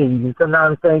whatever you need. You can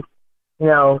sometimes think,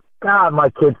 God, my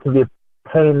kids can be a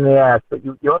pain in the ass, but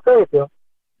you don't say it to them.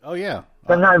 Oh, yeah.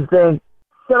 Sometimes think,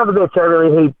 son of a bitch, I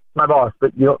really hate my boss,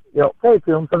 but you don't say it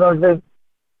to them. Sometimes think,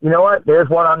 you know what? There's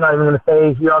one I'm not even going to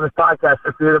say here on this podcast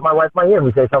for fear that my wife might hear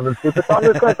me say something stupid, so I'm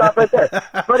just going to stop right there.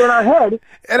 But in our head...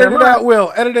 Edit it out,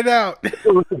 Will. Edit it out.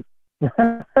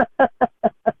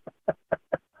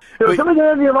 So somebody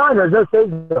get into your mind, there's no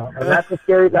saving them. And that's a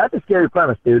scary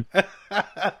premise, dude.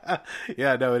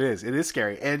 Yeah, no, it is. It is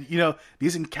scary. And,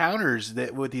 these encounters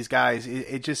that with these guys,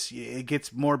 it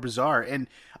gets more bizarre. And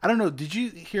I don't know, did you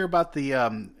hear about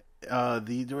I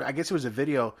guess it was a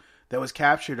video that was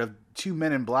captured of two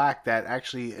men in black that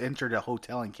actually entered a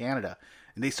hotel in Canada.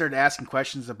 And they started asking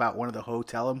questions about one of the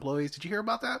hotel employees. Did you hear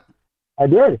about that? I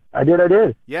did.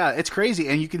 Yeah, it's crazy.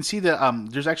 And you can see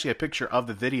there's actually a picture of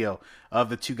the video of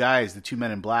the two guys, the two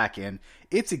men in black, and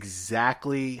it's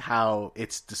exactly how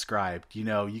it's described.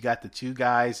 You got the two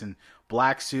guys in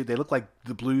black suit. They look like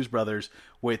the Blues Brothers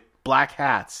with black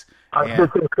hats. I was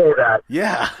just going to say that.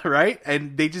 Yeah, right?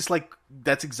 And they just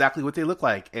that's exactly what they look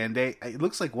like. And it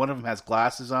looks like one of them has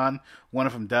glasses on, one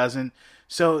of them doesn't.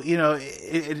 So,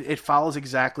 it follows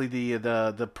exactly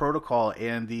the protocol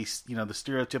and the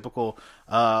stereotypical,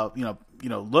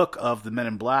 look of the men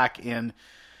in black. And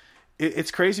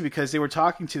it's crazy because they were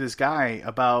talking to this guy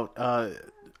about a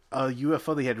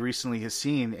UFO they had recently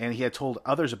seen, and he had told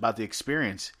others about the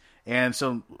experience. And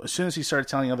so as soon as he started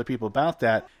telling other people about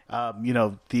that,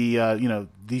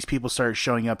 these people started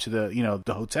showing up to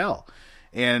the hotel.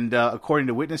 And according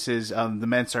to witnesses, the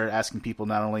men started asking people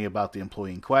not only about the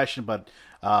employee in question, but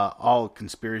all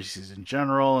conspiracies in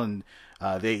general. And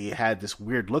they had this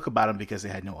weird look about them because they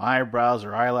had no eyebrows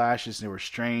or eyelashes. And they were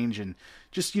strange and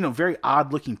just, very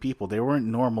odd looking people. They weren't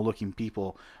normal looking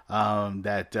people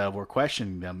that were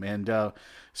questioning them. And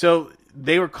so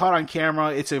they were caught on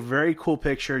camera. It's a very cool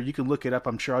picture. You can look it up.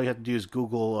 I'm sure all you have to do is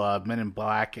Google Men in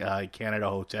Black Canada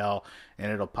Hotel,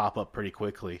 and it'll pop up pretty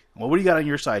quickly. Well, what do you got on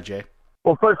your side, Jay?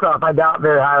 Well, first off, I doubt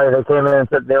very highly they came in and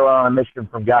said they were on a mission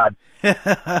from God.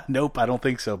 Nope, I don't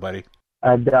think so, buddy.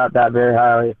 I doubt that very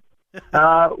highly.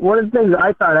 One of the things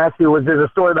I found actually was there's a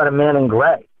story about a man in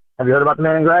gray. Have you heard about the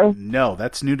man in gray? No,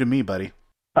 that's new to me, buddy.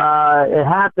 It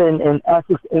happened in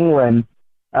Essex, England.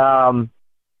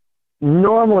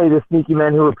 Normally, the sneaky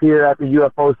men who appear after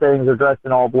UFO sightings are dressed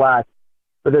in all black,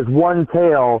 but there's one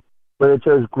tale where it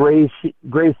shows gray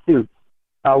suits.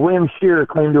 William Shearer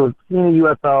claimed to have seen a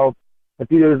UFO. A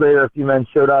few days later, a few men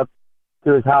showed up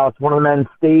to his house. One of the men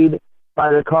stayed by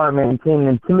their car, maintaining an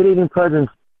intimidating presence,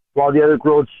 while the other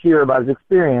grilled Shearer about his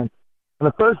experience. On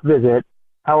the first visit,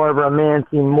 however, a man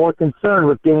seemed more concerned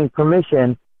with gaining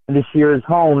permission into Shearer's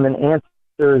home than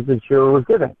answers that Shearer was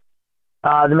giving.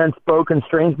 The men spoke in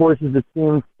strange voices that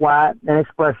seemed flat and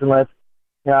expressionless,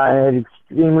 and had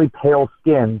extremely pale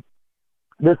skin.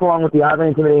 This, along with the oddly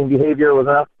intimidating behavior, was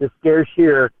enough to scare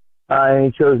Shearer, and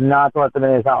he chose not to let them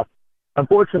in his house.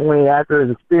 Unfortunately, after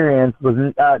his experience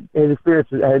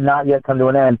had not yet come to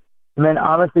an end, the men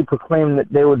honestly proclaimed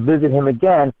that they would visit him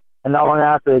again, and not long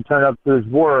after they turned up to his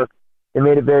work, they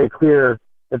made it very clear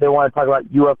that they wanted to talk about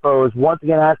UFOs, once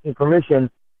again asking permission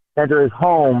to enter his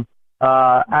home.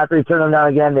 After he turned them down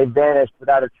again, they vanished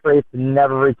without a trace and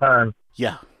never returned.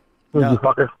 Yeah. No.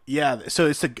 Yeah, so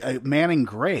it's a man in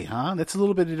gray, huh? That's a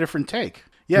little bit of a different take.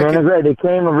 Yeah, man in gray. They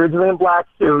came originally in black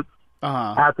suits.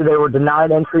 After they were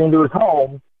denied entry into his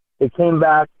home, they came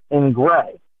back in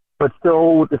gray, but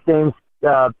still with the same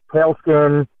pale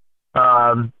skin,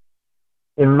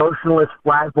 emotionless,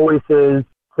 flat voices.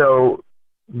 So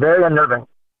very unnerving.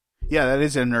 Yeah, that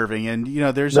is unnerving, and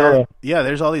there's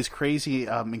all these crazy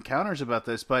encounters about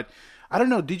this. But I don't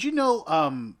know. Did you know?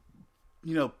 Putin.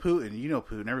 You know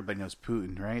Putin. Everybody knows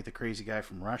Putin, right? The crazy guy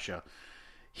from Russia.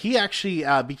 He actually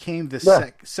became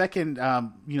the second,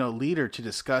 leader to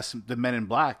discuss the Men in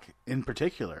Black in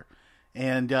particular.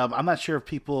 And I'm not sure if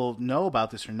people know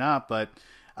about this or not, but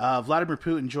Vladimir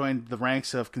Putin joined the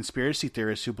ranks of conspiracy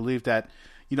theorists who believe that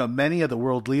many of the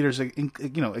world leaders,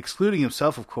 excluding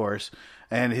himself, of course,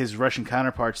 and his Russian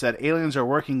counterparts, that aliens are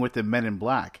working with the Men in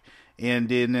Black.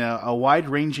 And in a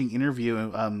wide-ranging interview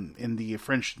in the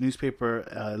French newspaper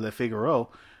Le Figaro,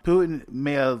 Putin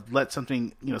may have let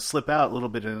something slip out a little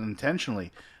bit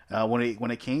unintentionally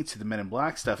when it came to the Men in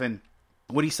Black stuff. And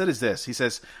what he said is this: he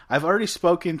says, "I've already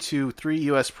spoken to 3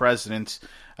 U.S. presidents.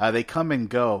 They come and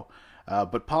go,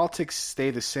 but politics stay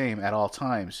the same at all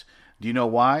times. Do you know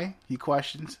why?" he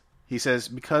questions. He says,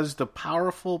 "Because the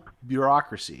powerful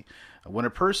bureaucracy. When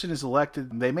a person is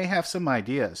elected, they may have some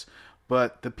ideas,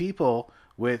 but the people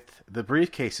with the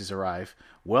briefcases arrive,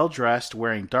 well-dressed,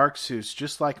 wearing dark suits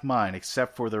just like mine,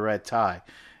 except for the red tie.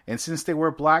 And since they wear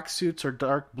black suits or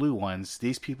dark blue ones,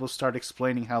 these people start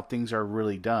explaining how things are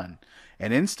really done.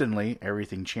 And instantly,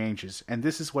 everything changes. And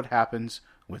this is what happens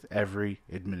with every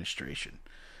administration."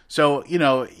 So,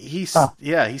 he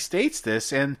states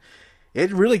this, and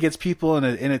it really gets people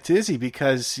in a tizzy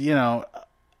because,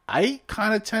 I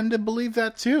kind of tend to believe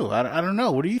that too. I don't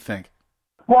know. What do you think?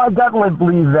 Well, I definitely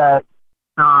believe that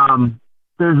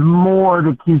there's more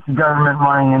that keeps the government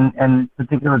running in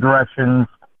particular directions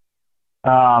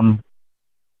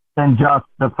than just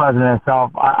the president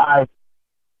itself. I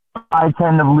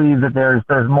tend to believe that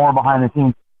there's more behind the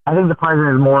scenes. I think the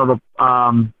president is more of a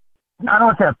I don't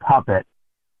want to say a puppet,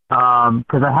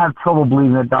 because I have trouble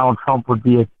believing that Donald Trump would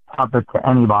be a puppet to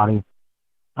anybody,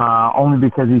 only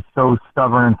because he's so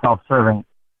stubborn and self-serving.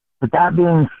 But that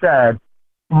being said,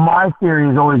 my theory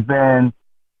has always been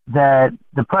that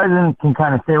the president can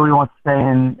kind of say what he wants to say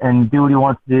and do what he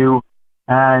wants to do,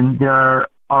 and there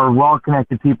are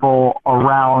well-connected people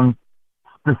around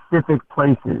specific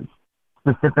places,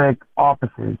 specific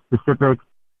offices, specific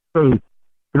states,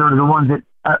 the ones that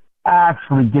are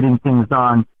actually getting things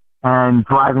done and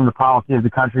driving the policy of the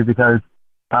country, because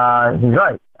he's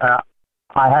right.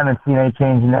 I haven't seen any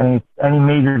change in any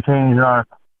major change in our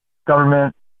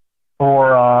government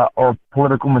or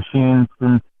political machines.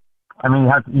 And I mean,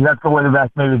 you have to go way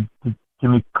back maybe to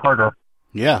Jimmy Carter.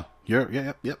 Yeah.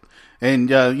 Yep. And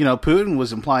Putin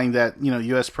was implying that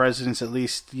U.S. presidents, at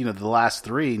least the last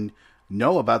 3,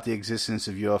 know about the existence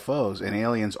of UFOs and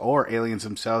aliens, or aliens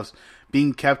themselves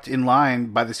being kept in line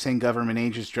by the same government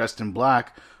agents dressed in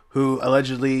black, who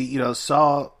allegedly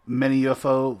saw many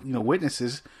UFO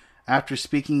witnesses after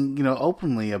speaking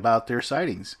openly about their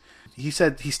sightings. He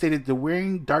stated they're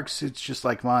wearing dark suits just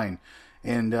like mine,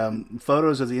 and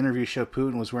photos of the interview show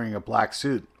Putin was wearing a black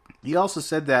suit. He also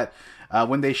said that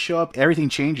when they show up, everything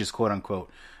changes, quote unquote.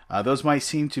 Those might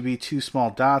seem to be 2 small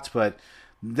dots, but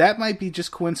that might be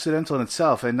just coincidental in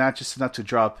itself, and not just enough to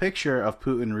draw a picture of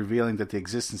Putin revealing that the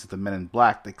existence of the Men in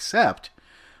Black. Except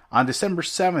on December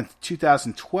 7th,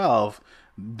 2012,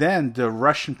 then the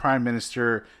Russian Prime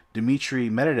Minister Dmitry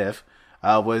Medvedev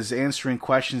was answering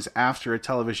questions after a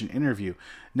television interview.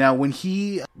 Now, when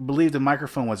he believed the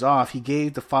microphone was off, he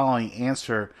gave the following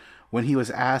answer when he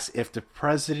was asked if the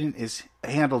president is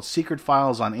handled secret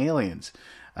files on aliens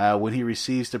when he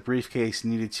receives the briefcase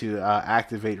needed to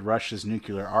activate Russia's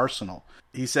nuclear arsenal.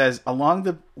 He says,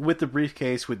 with the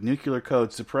briefcase with nuclear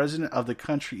codes, the president of the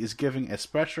country is giving a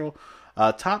special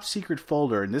top secret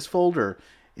folder, and this folder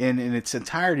in its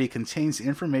entirety contains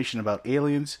information about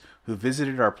aliens who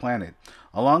visited our planet.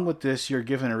 Along with this, you're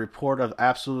given a report of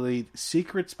absolutely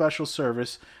secret special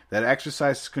service that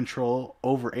exercises control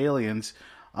over aliens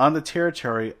on the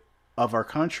territory of our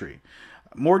country.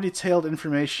 More detailed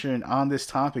information on this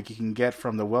topic you can get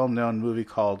from the well-known movie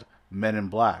called Men in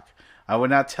Black. I would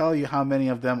not tell you how many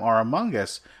of them are among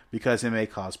us because it may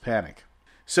cause panic.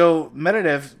 So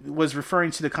Medvedev was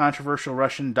referring to the controversial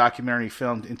Russian documentary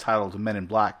film entitled Men in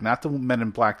Black. Not the Men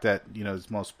in Black that is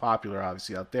most popular,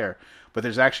 obviously, out there, but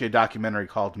there's actually a documentary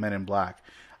called Men in Black.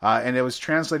 And it was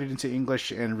translated into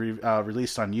English and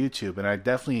released on YouTube. And I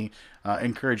definitely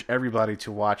encourage everybody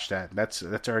to watch that. That's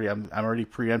already I'm already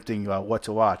preempting what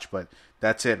to watch, but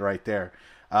that's it right there.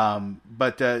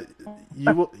 But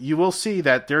you will see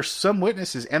that there's some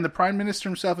witnesses, and the Prime Minister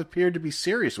himself appeared to be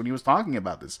serious when he was talking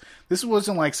about this. This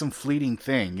wasn't like some fleeting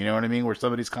thing, you know what I mean, where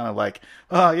somebody's kind of like,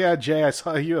 "Oh yeah, Jay, I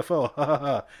saw a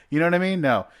UFO," you know what I mean?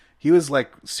 No, he was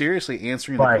like seriously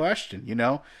answering the question,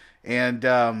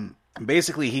 and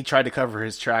basically he tried to cover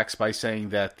his tracks by saying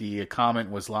that the comment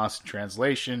was lost in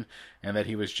translation and that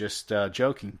he was just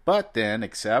joking. But then,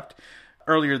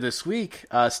 earlier this week,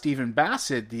 Stephen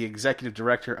Bassett, the executive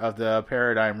director of the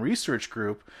Paradigm Research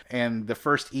Group and the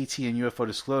first ET and UFO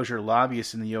disclosure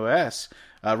lobbyist in the U.S.,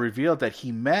 revealed that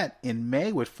he met in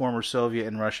May with former Soviet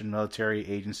and Russian military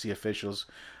agency officials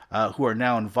who are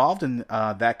now involved in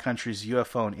that country's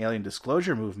UFO and alien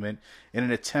disclosure movement in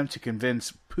an attempt to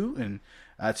convince Putin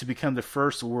to become the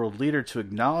first world leader to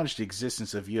acknowledge the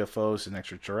existence of UFOs and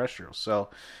extraterrestrials. So,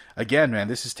 again, man,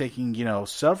 this is taking,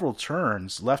 several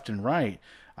turns left and right.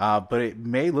 But it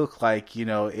may look like,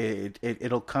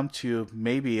 it'll come to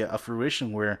maybe a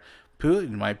fruition where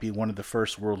Putin might be one of the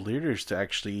first world leaders to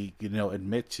actually,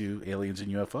 admit to aliens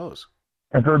and UFOs.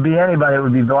 If it would be anybody, it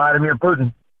would be Vladimir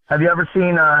Putin. Have you ever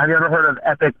heard of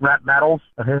epic rap battles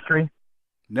of history?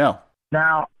 No.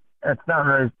 Now, it's not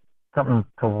really something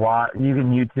to watch. You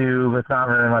can YouTube. It's not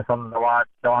really like something to watch.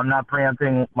 So I'm not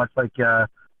preempting much like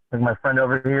my friend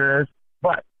over here is.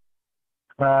 But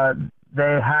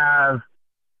they have.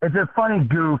 It's a funny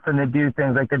goof, and they do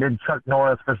things like they did Chuck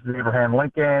Norris versus Abraham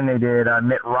Lincoln. They did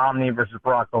Mitt Romney versus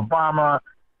Barack Obama,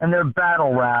 and they're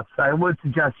battle raps. I would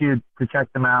suggest you to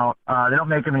check them out. They don't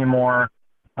make them anymore.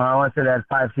 I want to say they had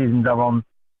 5 seasons of them.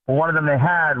 But one of them they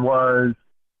had was,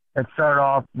 it started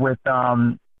off with,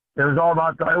 it was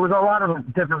a lot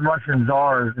of different Russian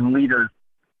czars and leaders,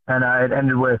 and it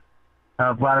ended with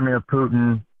Vladimir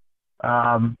Putin,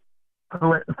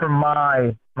 for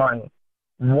my money,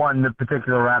 won the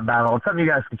particular rap battle. It's something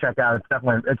you guys can check out. It's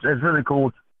definitely, it's really cool.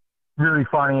 It's really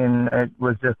funny, and it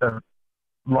was just a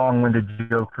long-winded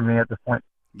joke for me at this point.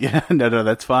 Yeah, no,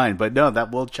 that's fine. But no,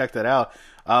 we'll check that out.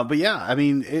 But yeah, I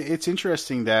mean, it's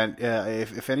interesting that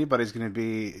if anybody's going to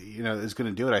be, is going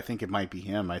to do it, I think it might be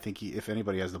him. I think if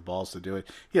anybody has the balls to do it,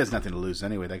 he has nothing to lose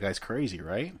anyway. That guy's crazy,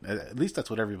 right? At least that's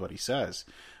what everybody says.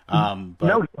 But...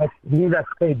 No, he's a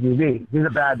KGB. He's a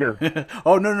bad dude.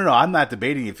 Oh, no. I'm not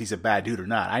debating if he's a bad dude or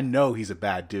not. I know he's a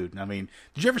bad dude. I mean,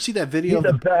 did you ever see that video?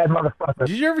 He's a bad motherfucker.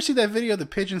 Did you ever see that video of the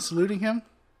pigeon saluting him?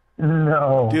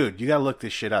 No. Dude, you gotta look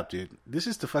this shit up, dude. This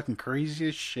is the fucking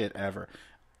craziest shit ever.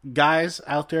 Guys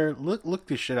out there, look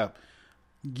this shit up.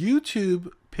 YouTube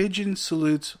pigeon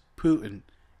salutes Putin,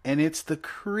 and it's the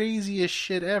craziest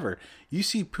shit ever. You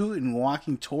see Putin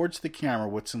walking towards the camera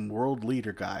with some world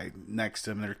leader guy next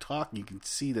to him. They're talking. You can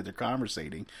see that they're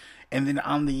conversating. And then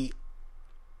on the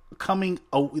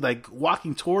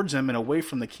walking towards him and away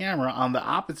from the camera on the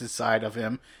opposite side of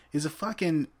him is a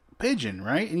fucking pigeon,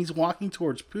 right? And he's walking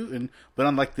towards Putin, but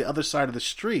on like the other side of the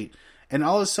street. And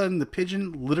all of a sudden, the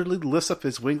pigeon literally lifts up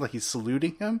his wing like he's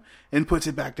saluting him and puts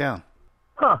it back down.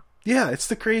 Huh. Yeah, it's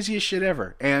the craziest shit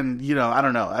ever. And I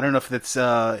don't know. I don't know if it's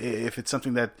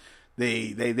something that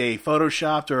they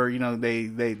photoshopped or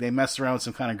they messed around with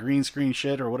some kind of green screen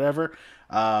shit or whatever.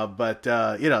 But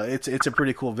it's a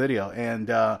pretty cool video. And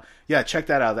yeah, check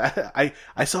that out.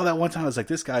 I saw that one time. I was like,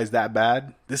 this guy's that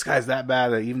bad. This guy's that bad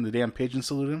that even the damn pigeon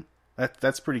salute him.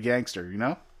 That's pretty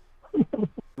gangster,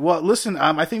 Well, listen,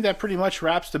 I think that pretty much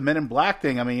wraps the Men in Black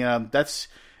thing. I mean,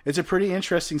 it's a pretty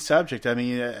interesting subject. I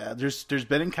mean, there's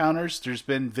been encounters, there's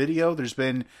been video, there's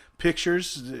been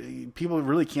pictures. People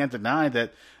really can't deny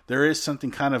that there is something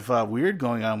kind of weird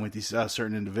going on with these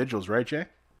certain individuals, right, Jay?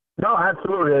 No,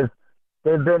 absolutely.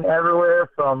 They've been everywhere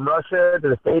from Russia to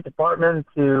the State Department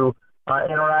to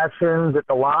interactions at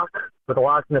the Loch with the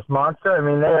Loch Ness Monster. I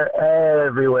mean, they're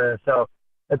everywhere. So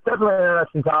it's definitely an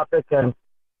interesting topic, and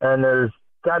there's,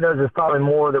 God knows there's probably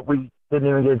more that we didn't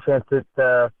even get a chance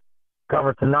to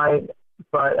cover tonight.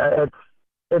 But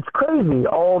it's crazy,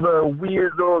 all the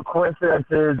weird little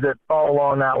coincidences that fall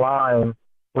along that line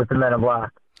with the Men in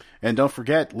Black. And don't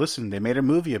forget, listen, they made a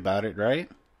movie about it, right?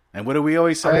 And what do we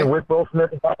always say? With Will Smith,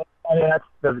 does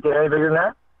it get any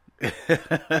bigger than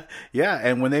that? Yeah,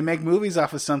 and when they make movies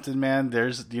off of something, man,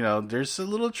 there's a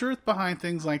little truth behind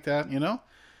things like that,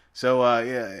 So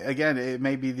yeah, again, it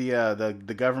may be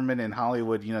the government in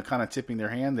Hollywood, kind of tipping their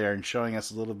hand there and showing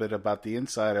us a little bit about the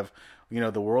inside of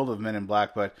the world of Men in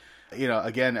Black. But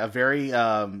again, a very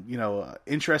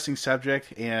interesting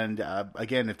subject. And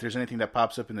again, if there's anything that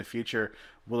pops up in the future,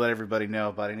 we'll let everybody know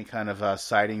about any kind of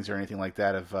sightings or anything like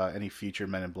that of any future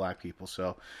Men in Black people.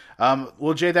 So,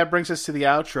 well, Jay, that brings us to the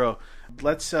outro.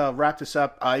 Let's wrap this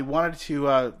up. I wanted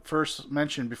to first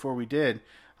mention before we did.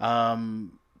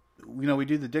 We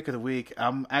do the Dick of the Week.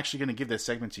 I'm actually going to give this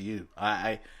segment to you.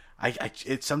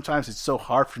 Sometimes it's so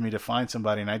hard for me to find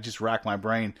somebody, and I just rack my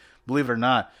brain, believe it or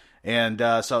not. And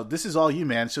so this is all you,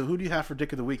 man. So who do you have for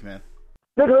Dick of the Week, man?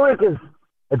 Dick of the Week is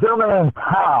a gentleman named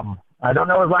Tom. I don't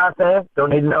know his last name. Don't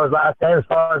need to know his last name. As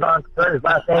far as I'm concerned, his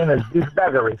last name is Deuce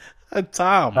Beggery.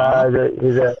 Tom. Tom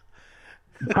is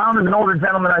an older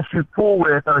gentleman I shoot pool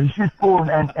with, or he shoots pool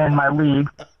in my league.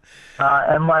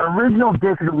 And my original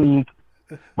Dick of the Week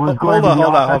was hold on,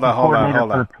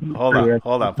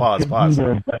 pause.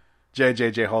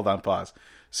 Jay, hold on, pause.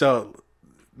 So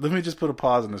let me just put a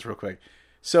pause on this real quick.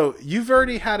 So you've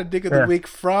already had a Dick of the Week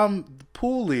from the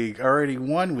pool league already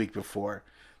 1 week before.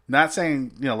 Not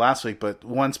saying last week, but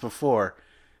once before.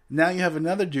 Now you have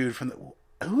another dude from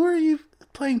who are you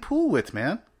playing pool with,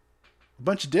 man? A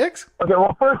bunch of dicks? Okay,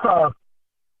 well, first off,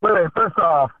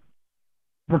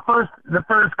 the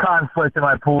first conflict in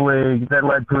my pool league that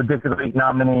led to a Dick of the Week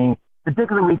nominee, the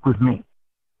Dick of the Week was me.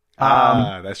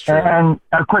 That's true. And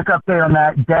a quick update on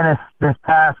that, Dennis, this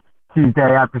past Tuesday,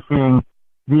 after seeing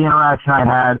the interaction I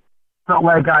had, felt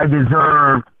like I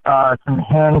deserved some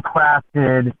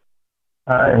handcrafted,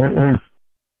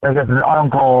 his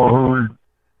uncle, who's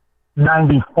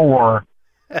 94,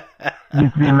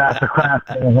 used to be a master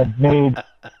craftsman and had made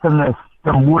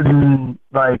some wooden,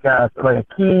 like a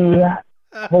key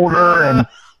holder and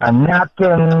a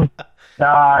napkin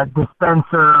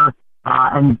dispenser,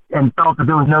 and felt that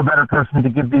there was no better person to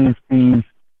give these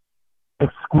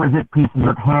exquisite pieces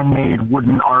of handmade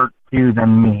wooden art to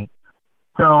than me.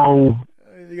 So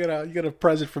you got a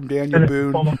present from Daniel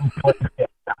Boone.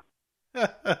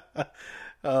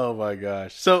 Oh my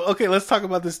gosh! So okay, let's talk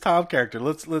about this Tom character.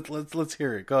 Let's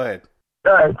hear it. Go ahead.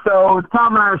 All right. So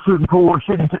Tom and I are shooting pool. We're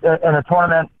shooting in a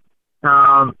tournament.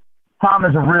 Tom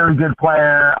is a really good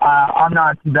player. I'm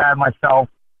not too bad myself.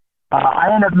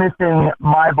 I end up missing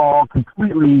my ball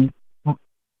completely,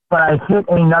 but I hit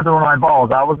another one of my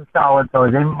balls. I wasn't solid, so I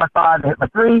was aiming my 5 to hit my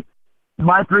 3.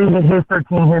 My 3 hit his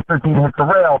 13, hit the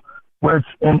rail, which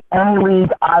in any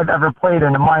league I've ever played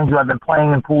in, and mind you, I've been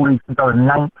playing in pool leagues since I was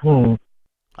 19.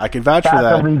 I can vouch for that.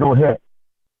 That's a legal hit.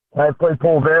 I've played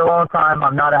pool a very long time.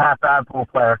 I'm not a half-bad pool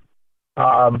player.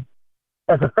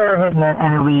 It's a fair hit in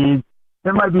any league.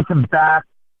 There might be some back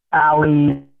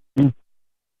alley,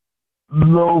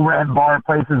 low-rent bar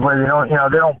places where they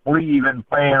don't believe in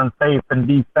playing safe and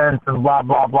defense and blah,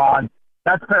 blah, blah. And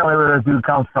that's apparently where this dude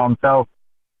comes from. So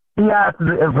he asked if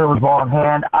it was ball in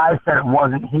hand. I said it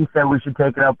wasn't. He said we should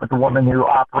take it up with the woman who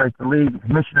operates the league, the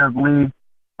commissioner of the league,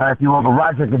 if you will, the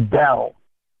Roger Goodell,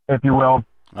 if you will.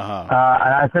 Uh-huh.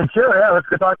 And I said, sure, yeah, let's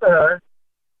go talk to her.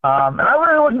 And I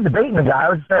really wasn't debating the guy. I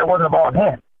was just saying it wasn't a ball in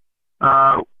hand.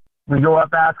 We go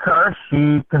up, ask her.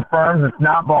 She confirms it's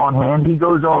not ball in hand. He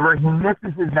goes over. He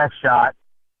misses his next shot.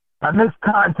 I missed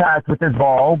contact with his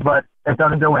ball, but it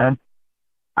doesn't go in.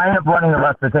 I end up running the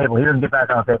rest of the table. He doesn't get back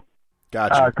on the table.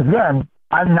 Gotcha. Because, again,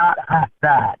 I'm not half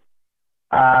bad.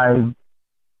 I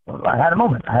had a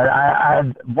moment. I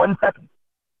had 1 second.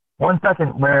 1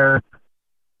 second where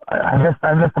I missed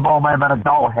the ball by about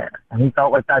 $1 hair, and he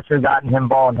felt like that should have gotten him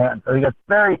ball in hand. So he gets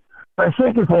so I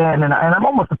shake his hand, and I'm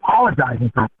almost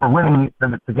apologizing for winning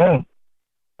the game.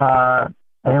 And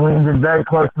he leans in very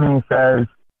close to me and says,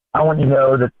 I want you to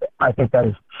know that I think that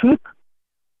is cheap,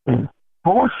 is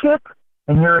bullshit,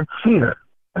 and you're a cheater.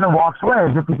 And then walks away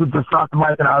as if he could just drop the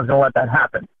mic and I was going to let that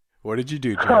happen. What did you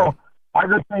do, Jerry? So I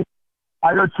go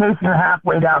chasing her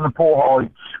halfway down the pool hall,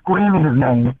 screaming his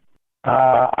name.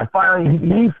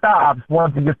 He stops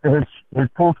once he gets to his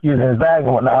pool cues and his bag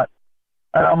and whatnot.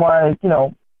 And I'm like,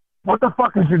 what the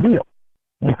fuck is your deal?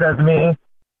 He says to me,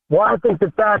 well, I think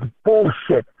that's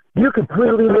bullshit. You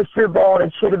completely missed your ball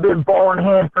and it should have been ball in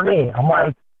hand for me. I'm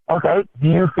like, okay, do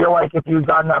you feel like if you'd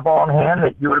gotten that ball in hand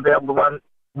that you would have been able to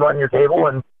run your table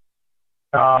and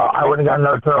I wouldn't have gotten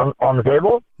another turn on the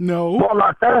table? No. Well, I'm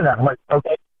not saying that. I'm like,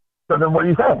 okay, so then what are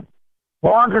you saying?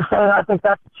 Well, I'm just saying I think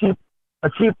that's a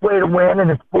cheap way to win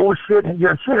and it's bullshit and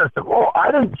you're a cheater. So, well,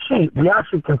 I didn't cheat. We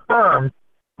actually confirmed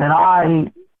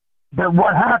that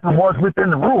what happened was within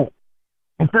the rule.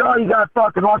 He said, oh, you got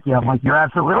fucking lucky. I'm like, you're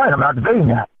absolutely right. I'm not debating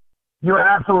that. You're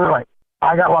absolutely right.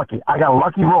 I got lucky. I got a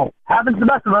lucky roll. Happens to the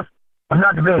best of us. I'm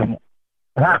not debating it.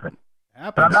 It happened.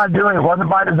 But I'm not doing it. It wasn't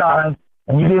by design,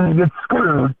 and you didn't get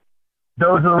screwed.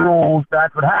 Those are the rules.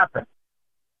 That's what happened.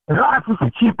 It's just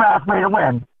a cheap-ass way to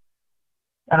win.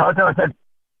 And I said,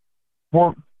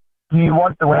 well, do you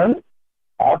want the win?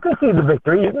 I'll concede the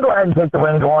victory. You can go ahead and take the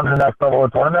win and go on to the next level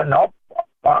of the tournament, and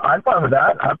I'm fine with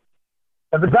that.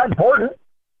 If it's that important,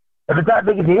 if it's that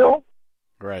big a deal.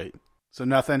 Right. So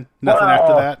nothing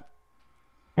after that?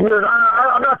 I'm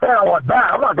not saying I want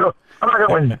that. I'm not going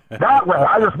to win that way.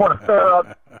 I just want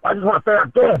a fair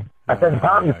game. I said,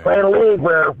 Tom, you're playing a league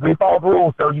where we follow the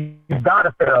rules, so you've got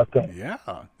a fair game. Yeah.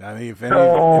 I mean, if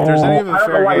there's any of a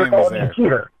fair game, it's there.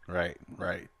 Cheater. Right.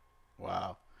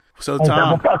 Wow. So, and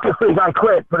Tom. Said, well, fuck this league. I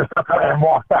quit, put a stuff away and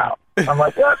walked out. I'm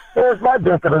like, yep, there's my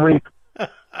dick of the week.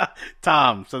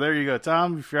 Tom. So there you go.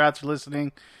 Tom, if you're out there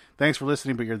listening, thanks for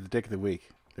listening, but you're the dick of the week.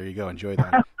 There you go. Enjoy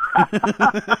that.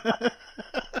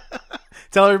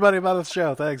 Tell everybody about the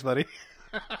show. Thanks, buddy.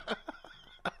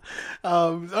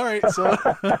 All right, so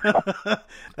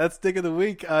that's Dick of the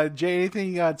Week. Jay,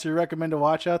 anything to recommend to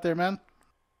watch out there, man?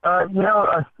 A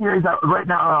series that right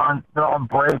now they're on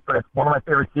break, but it's one of my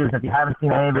favorite series. If you haven't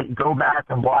seen any of it, go back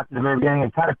and watch it at the very beginning.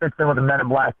 It kind of fits in with the Men in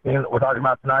Black theme that we're talking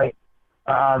about tonight.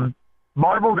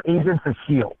 Marvel's Agents of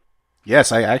S.H.I.E.L.D.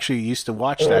 Yes, I actually used to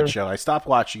watch that show. I stopped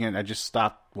watching it. I just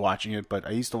stopped watching it, but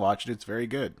I used to watch it. It's very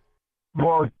good.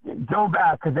 Well, go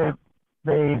back because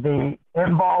they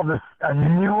involve a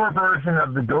newer version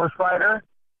of the Ghost Rider,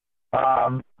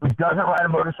 who doesn't ride a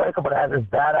motorcycle but has his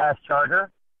badass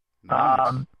Charger.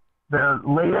 Nice. The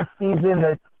latest season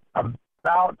that's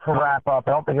about to wrap up.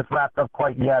 I don't think it's wrapped up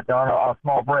quite yet. They're on a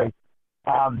small break.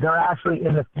 They're actually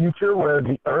in the future where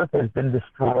the Earth has been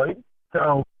destroyed,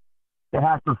 so they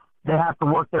have to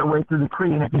work their way through the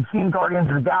Kree. And if you've seen Guardians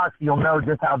of the Galaxy, you'll know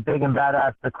just how big and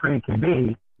badass the Kree can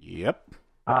be. Yep.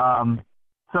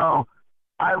 So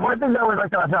one thing that I would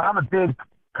like to know, I'm a big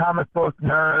comic book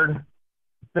nerd,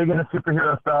 big into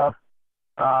superhero stuff.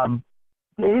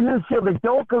 The Agents of S.H.I.E.L.D., they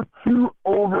don't go too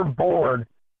overboard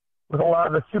with a lot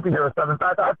of the superhero stuff. In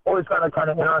fact, I've always found it kind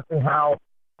of interesting how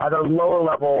either lower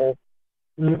level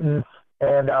mutants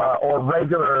and or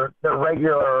regular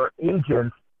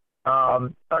agents are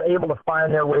able to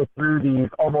find their way through these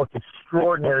almost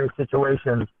extraordinary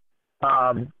situations.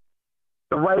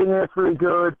 The writing is really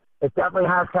good. It definitely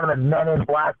has kind of a Men in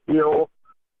Black feel.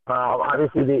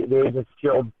 Obviously, the Agents of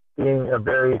S.H.I.E.L.D. being a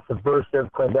very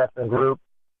subversive, clandestine group.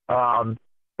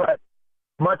 But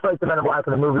much like the Men in Black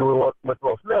in the movie with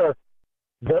Will Smith,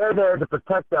 they're there to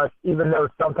protect us, even though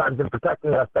sometimes in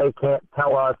protecting us, they can't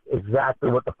tell us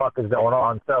exactly what the fuck is going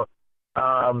on. So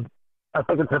I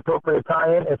think it's an appropriate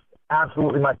tie-in. It's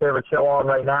absolutely my favorite show on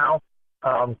right now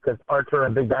because Archer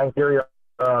and Big Bang Theory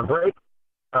are on break.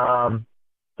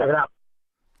 Check it out.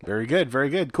 Very good, very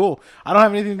good, cool. I don't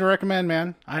have anything to recommend,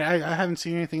 man. I haven't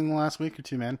seen anything in the last week or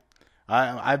two, man.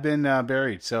 I've been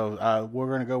buried, so we're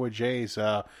going to go with Jay's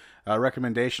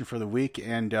recommendation for the week,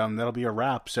 and that'll be a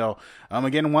wrap. So,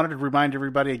 again, wanted to remind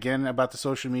everybody again about the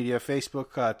social media,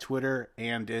 Facebook, Twitter,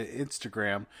 and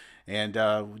Instagram. And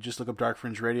just look up Dark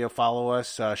Fringe Radio, follow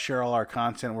us, share all our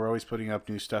content. We're always putting up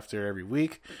new stuff there every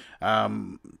week.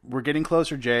 We're getting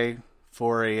closer, Jay,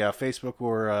 for a Facebook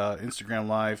or Instagram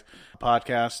Live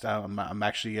podcast. I'm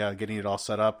actually getting it all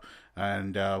set up,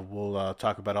 and we'll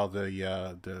talk about all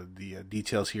the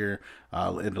details here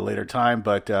in a later time.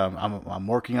 But I'm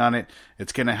working on it.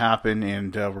 It's going to happen,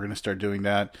 and we're going to start doing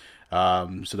that.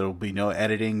 So there will be no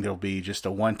editing. There'll be just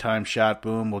a one-time shot.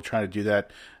 Boom. We'll try to do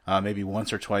that maybe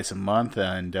once or twice a month,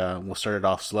 and we'll start it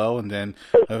off slow, and then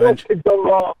eventually.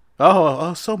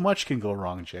 Oh, so much can go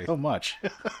wrong, Jay. So much.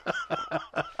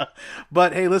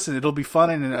 But hey, listen, it'll be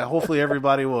fun, and hopefully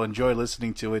everybody will enjoy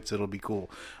listening to it. So it'll be cool.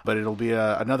 But it'll be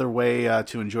another way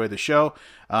to enjoy the show.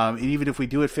 Even if we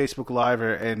do it Facebook Live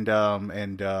or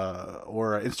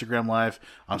Instagram Live,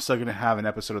 I'm still going to have an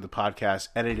episode of the podcast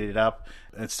edited up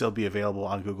and still be available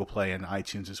on Google Play and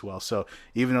iTunes as well. So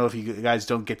even though if you guys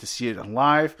don't get to see it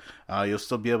live, you'll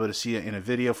still be able to see it in a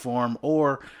video form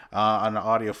or on an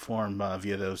audio form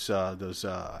via those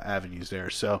avenues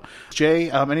there. So, Jay,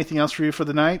 anything else for you for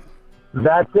the night?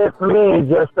 That's it for me.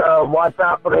 Just watch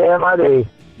out for the MID.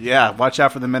 Yeah, watch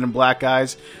out for the Men in Black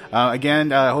guys.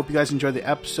 Again, I hope you guys enjoyed the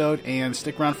episode, and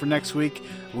stick around for next week.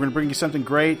 We're going to bring you something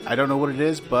great. I don't know what it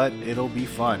is, but it'll be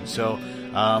fun. So,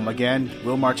 again,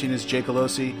 Will Martinez, Jay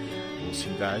Colosi. We'll see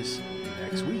you guys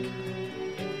next week.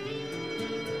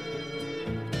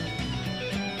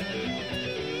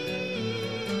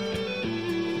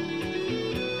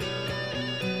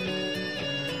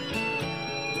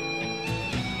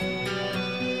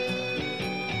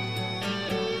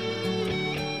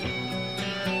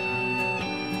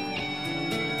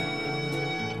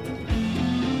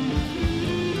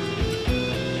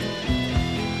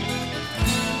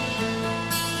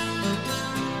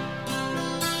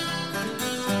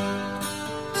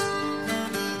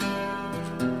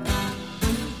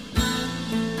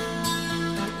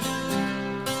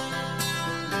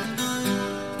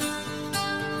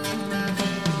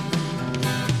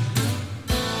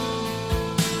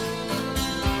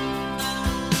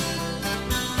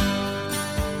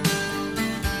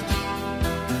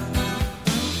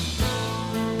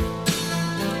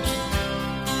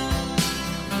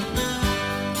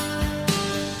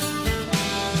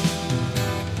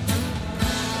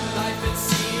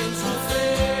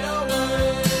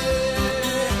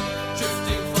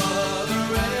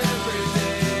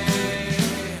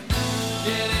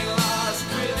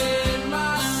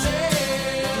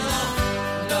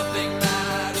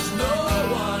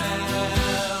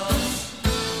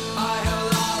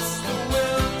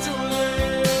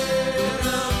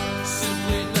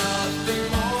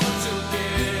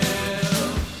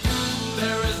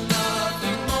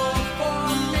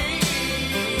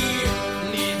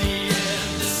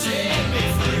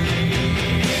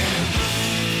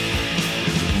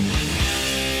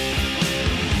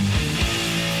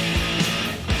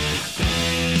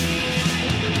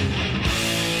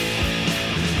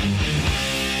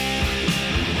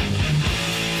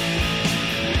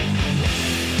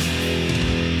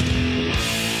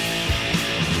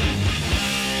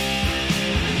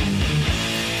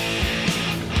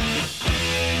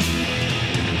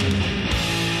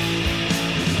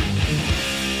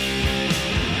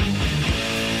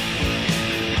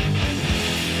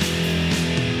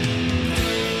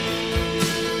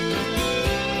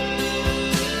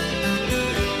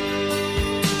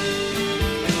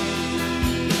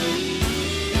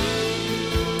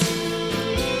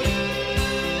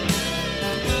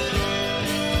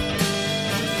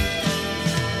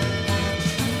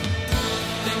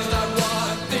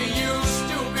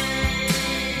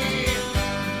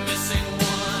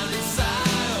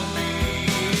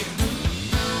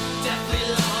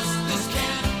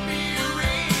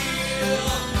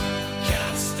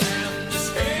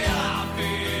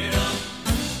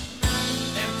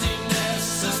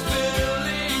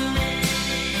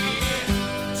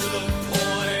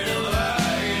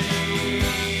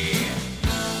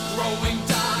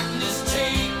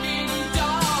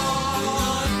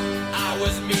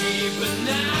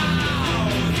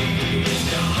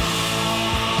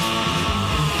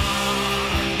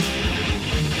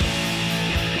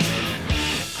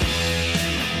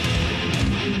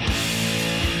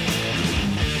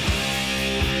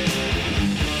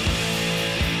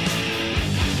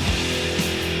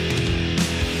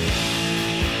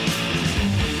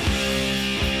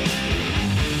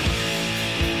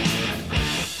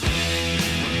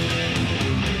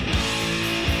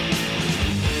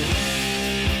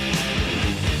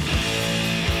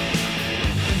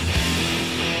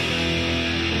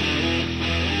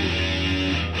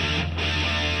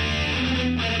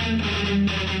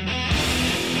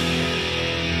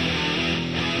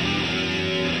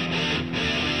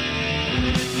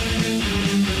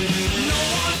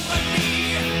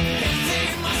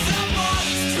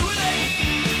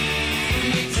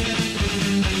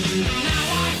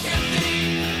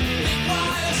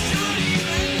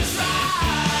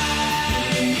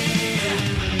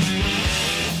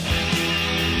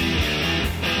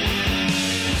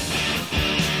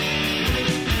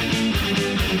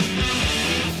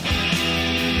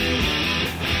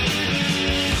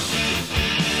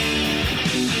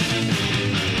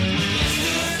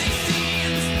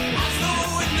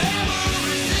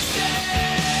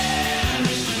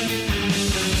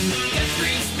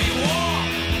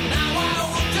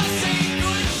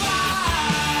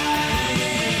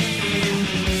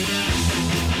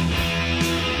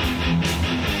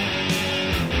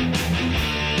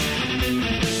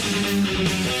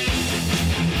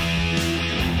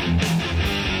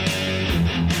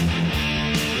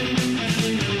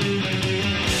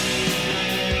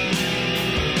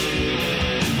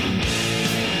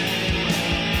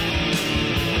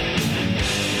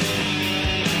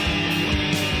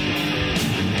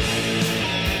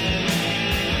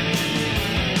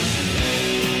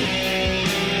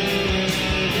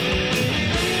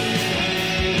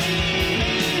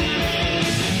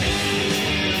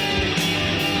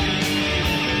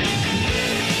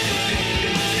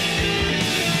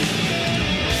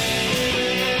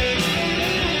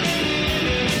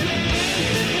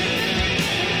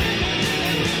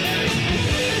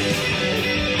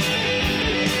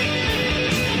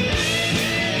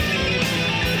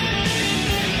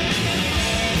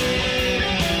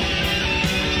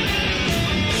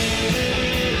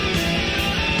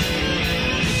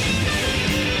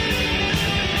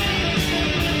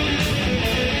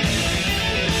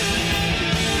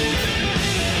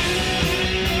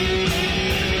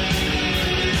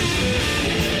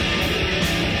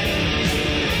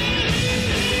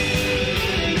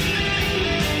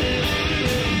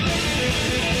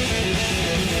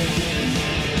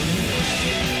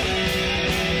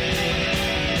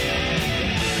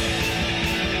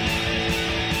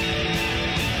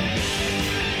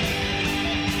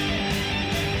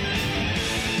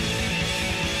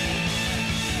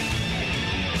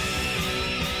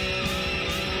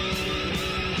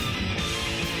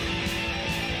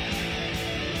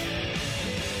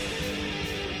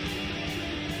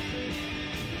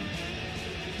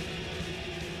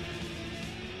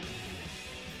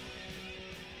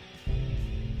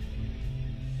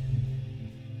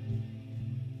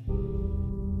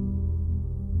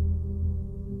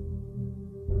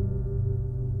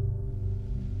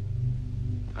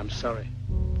 sorry.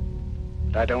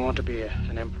 But I don't want to be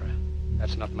an emperor.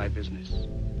 That's not my business.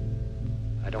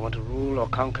 I don't want to rule or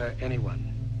conquer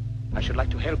anyone. I should like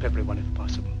to help everyone if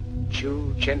possible.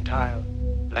 Jew, Gentile,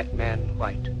 black man,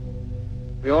 white.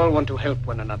 We all want to help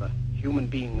one another. Human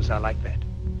beings are like that.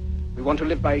 We want to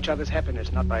live by each other's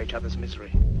happiness, not by each other's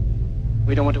misery.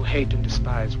 We don't want to hate and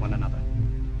despise one another.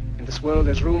 In this world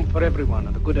there's room for everyone,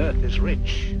 and the good earth is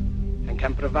rich and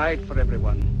can provide for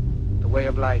everyone. The way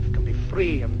of life can be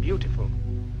free and beautiful,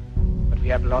 but we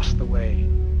have lost the way.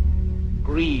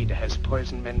 Greed has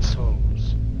poisoned men's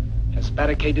souls, has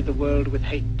barricaded the world with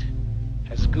hate,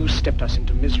 has goose-stepped us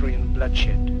into misery and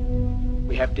bloodshed.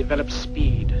 We have developed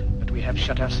speed, but we have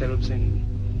shut ourselves in.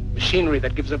 Machinery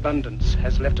that gives abundance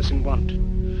has left us in want.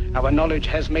 Our knowledge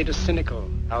has made us cynical,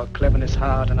 our cleverness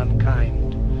hard and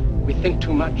unkind. We think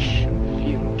too much and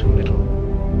feel too little.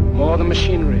 More than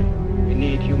machinery, we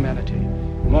need humanity.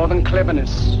 More than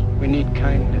cleverness, we need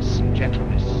kindness and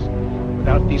gentleness.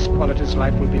 Without these qualities,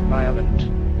 life will be violent,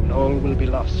 and all will be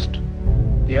lost.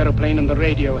 The aeroplane and the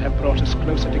radio have brought us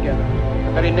closer together.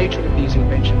 The very nature of these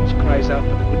inventions cries out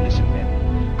for the goodness in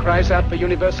men, cries out for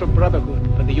universal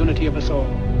brotherhood, for the unity of us all.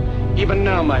 Even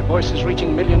now, my voice is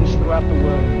reaching millions throughout the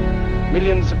world.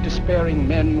 Millions of despairing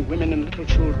men, women, and little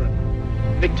children.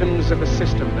 Victims of a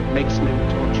system that makes men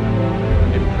torture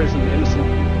and imprison innocent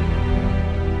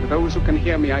people. To those who can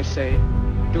hear me, I say,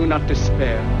 do not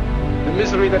despair. The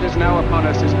misery that is now upon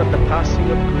us is but the passing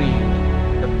of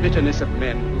greed, the bitterness of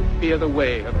men who fear the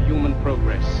way of human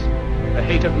progress. The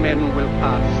hate of men will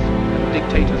pass, and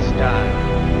dictators die,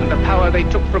 and the power they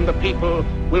took from the people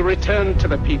will return to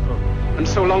the people. And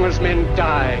so long as men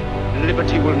die,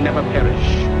 liberty will never perish.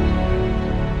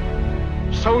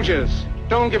 Soldiers,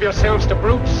 don't give yourselves to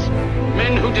brutes,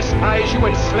 men who despise you,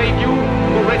 enslave you,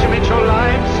 who regiment your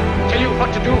lives, tell you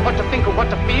what to do, what to think, or what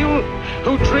to feel,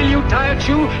 who drill you, diet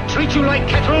you, treat you like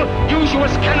cattle, use you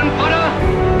as cannon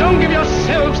fodder. Don't give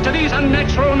yourselves to these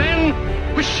unnatural men,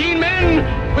 machine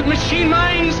men with machine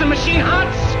minds and machine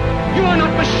hearts. You are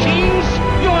not machines,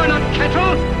 you are not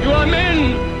cattle, you are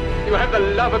men. You have the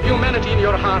love of humanity in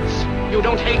your hearts. You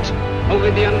don't hate, only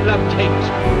the unloved hate,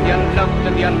 the unloved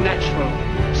and the unnatural.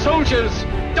 Soldiers,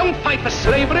 don't fight for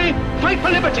slavery, fight for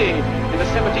liberty. In the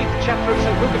 17th chapter of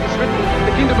St. Luke it is written,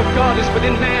 the kingdom of God is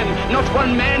within man, not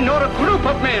one man nor a group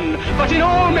of men, but in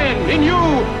all men, in you.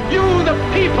 You, the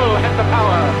people, have the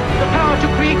power to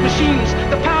create machines,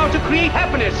 the power to create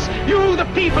happiness. You, the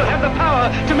people, have the power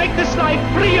to make this life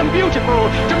free and beautiful,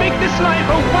 to make this life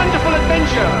a wonderful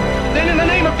adventure. Then in the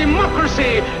name of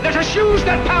democracy, let us use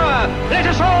that power. Let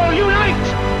us all unite.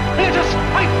 Let us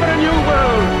fight for a new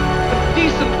world, a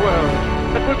decent world,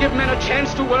 that will give men a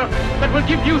chance to work, that will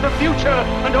give youth a future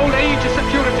and old age a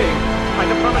security. By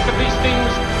the promise of these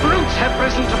things, brutes have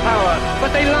risen to power,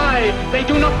 but they lie. They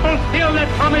do not fulfill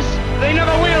that promise. They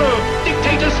never will.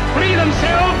 Dictators free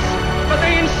themselves, but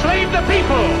they enslave the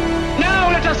people.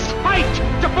 Now let us fight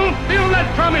to fulfill that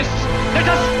promise. Let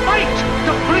us fight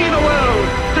to free the world,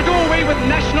 to do away with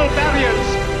national barriers,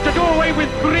 to do away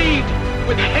with greed,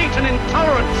 with hate and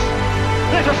intolerance.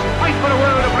 Let us fight for a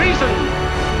world of reason,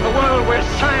 a world where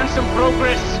science and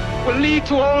progress will lead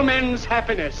to all men's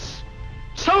happiness.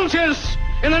 Soldiers,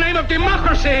 in the name of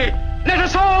democracy, let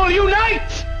us all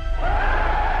unite!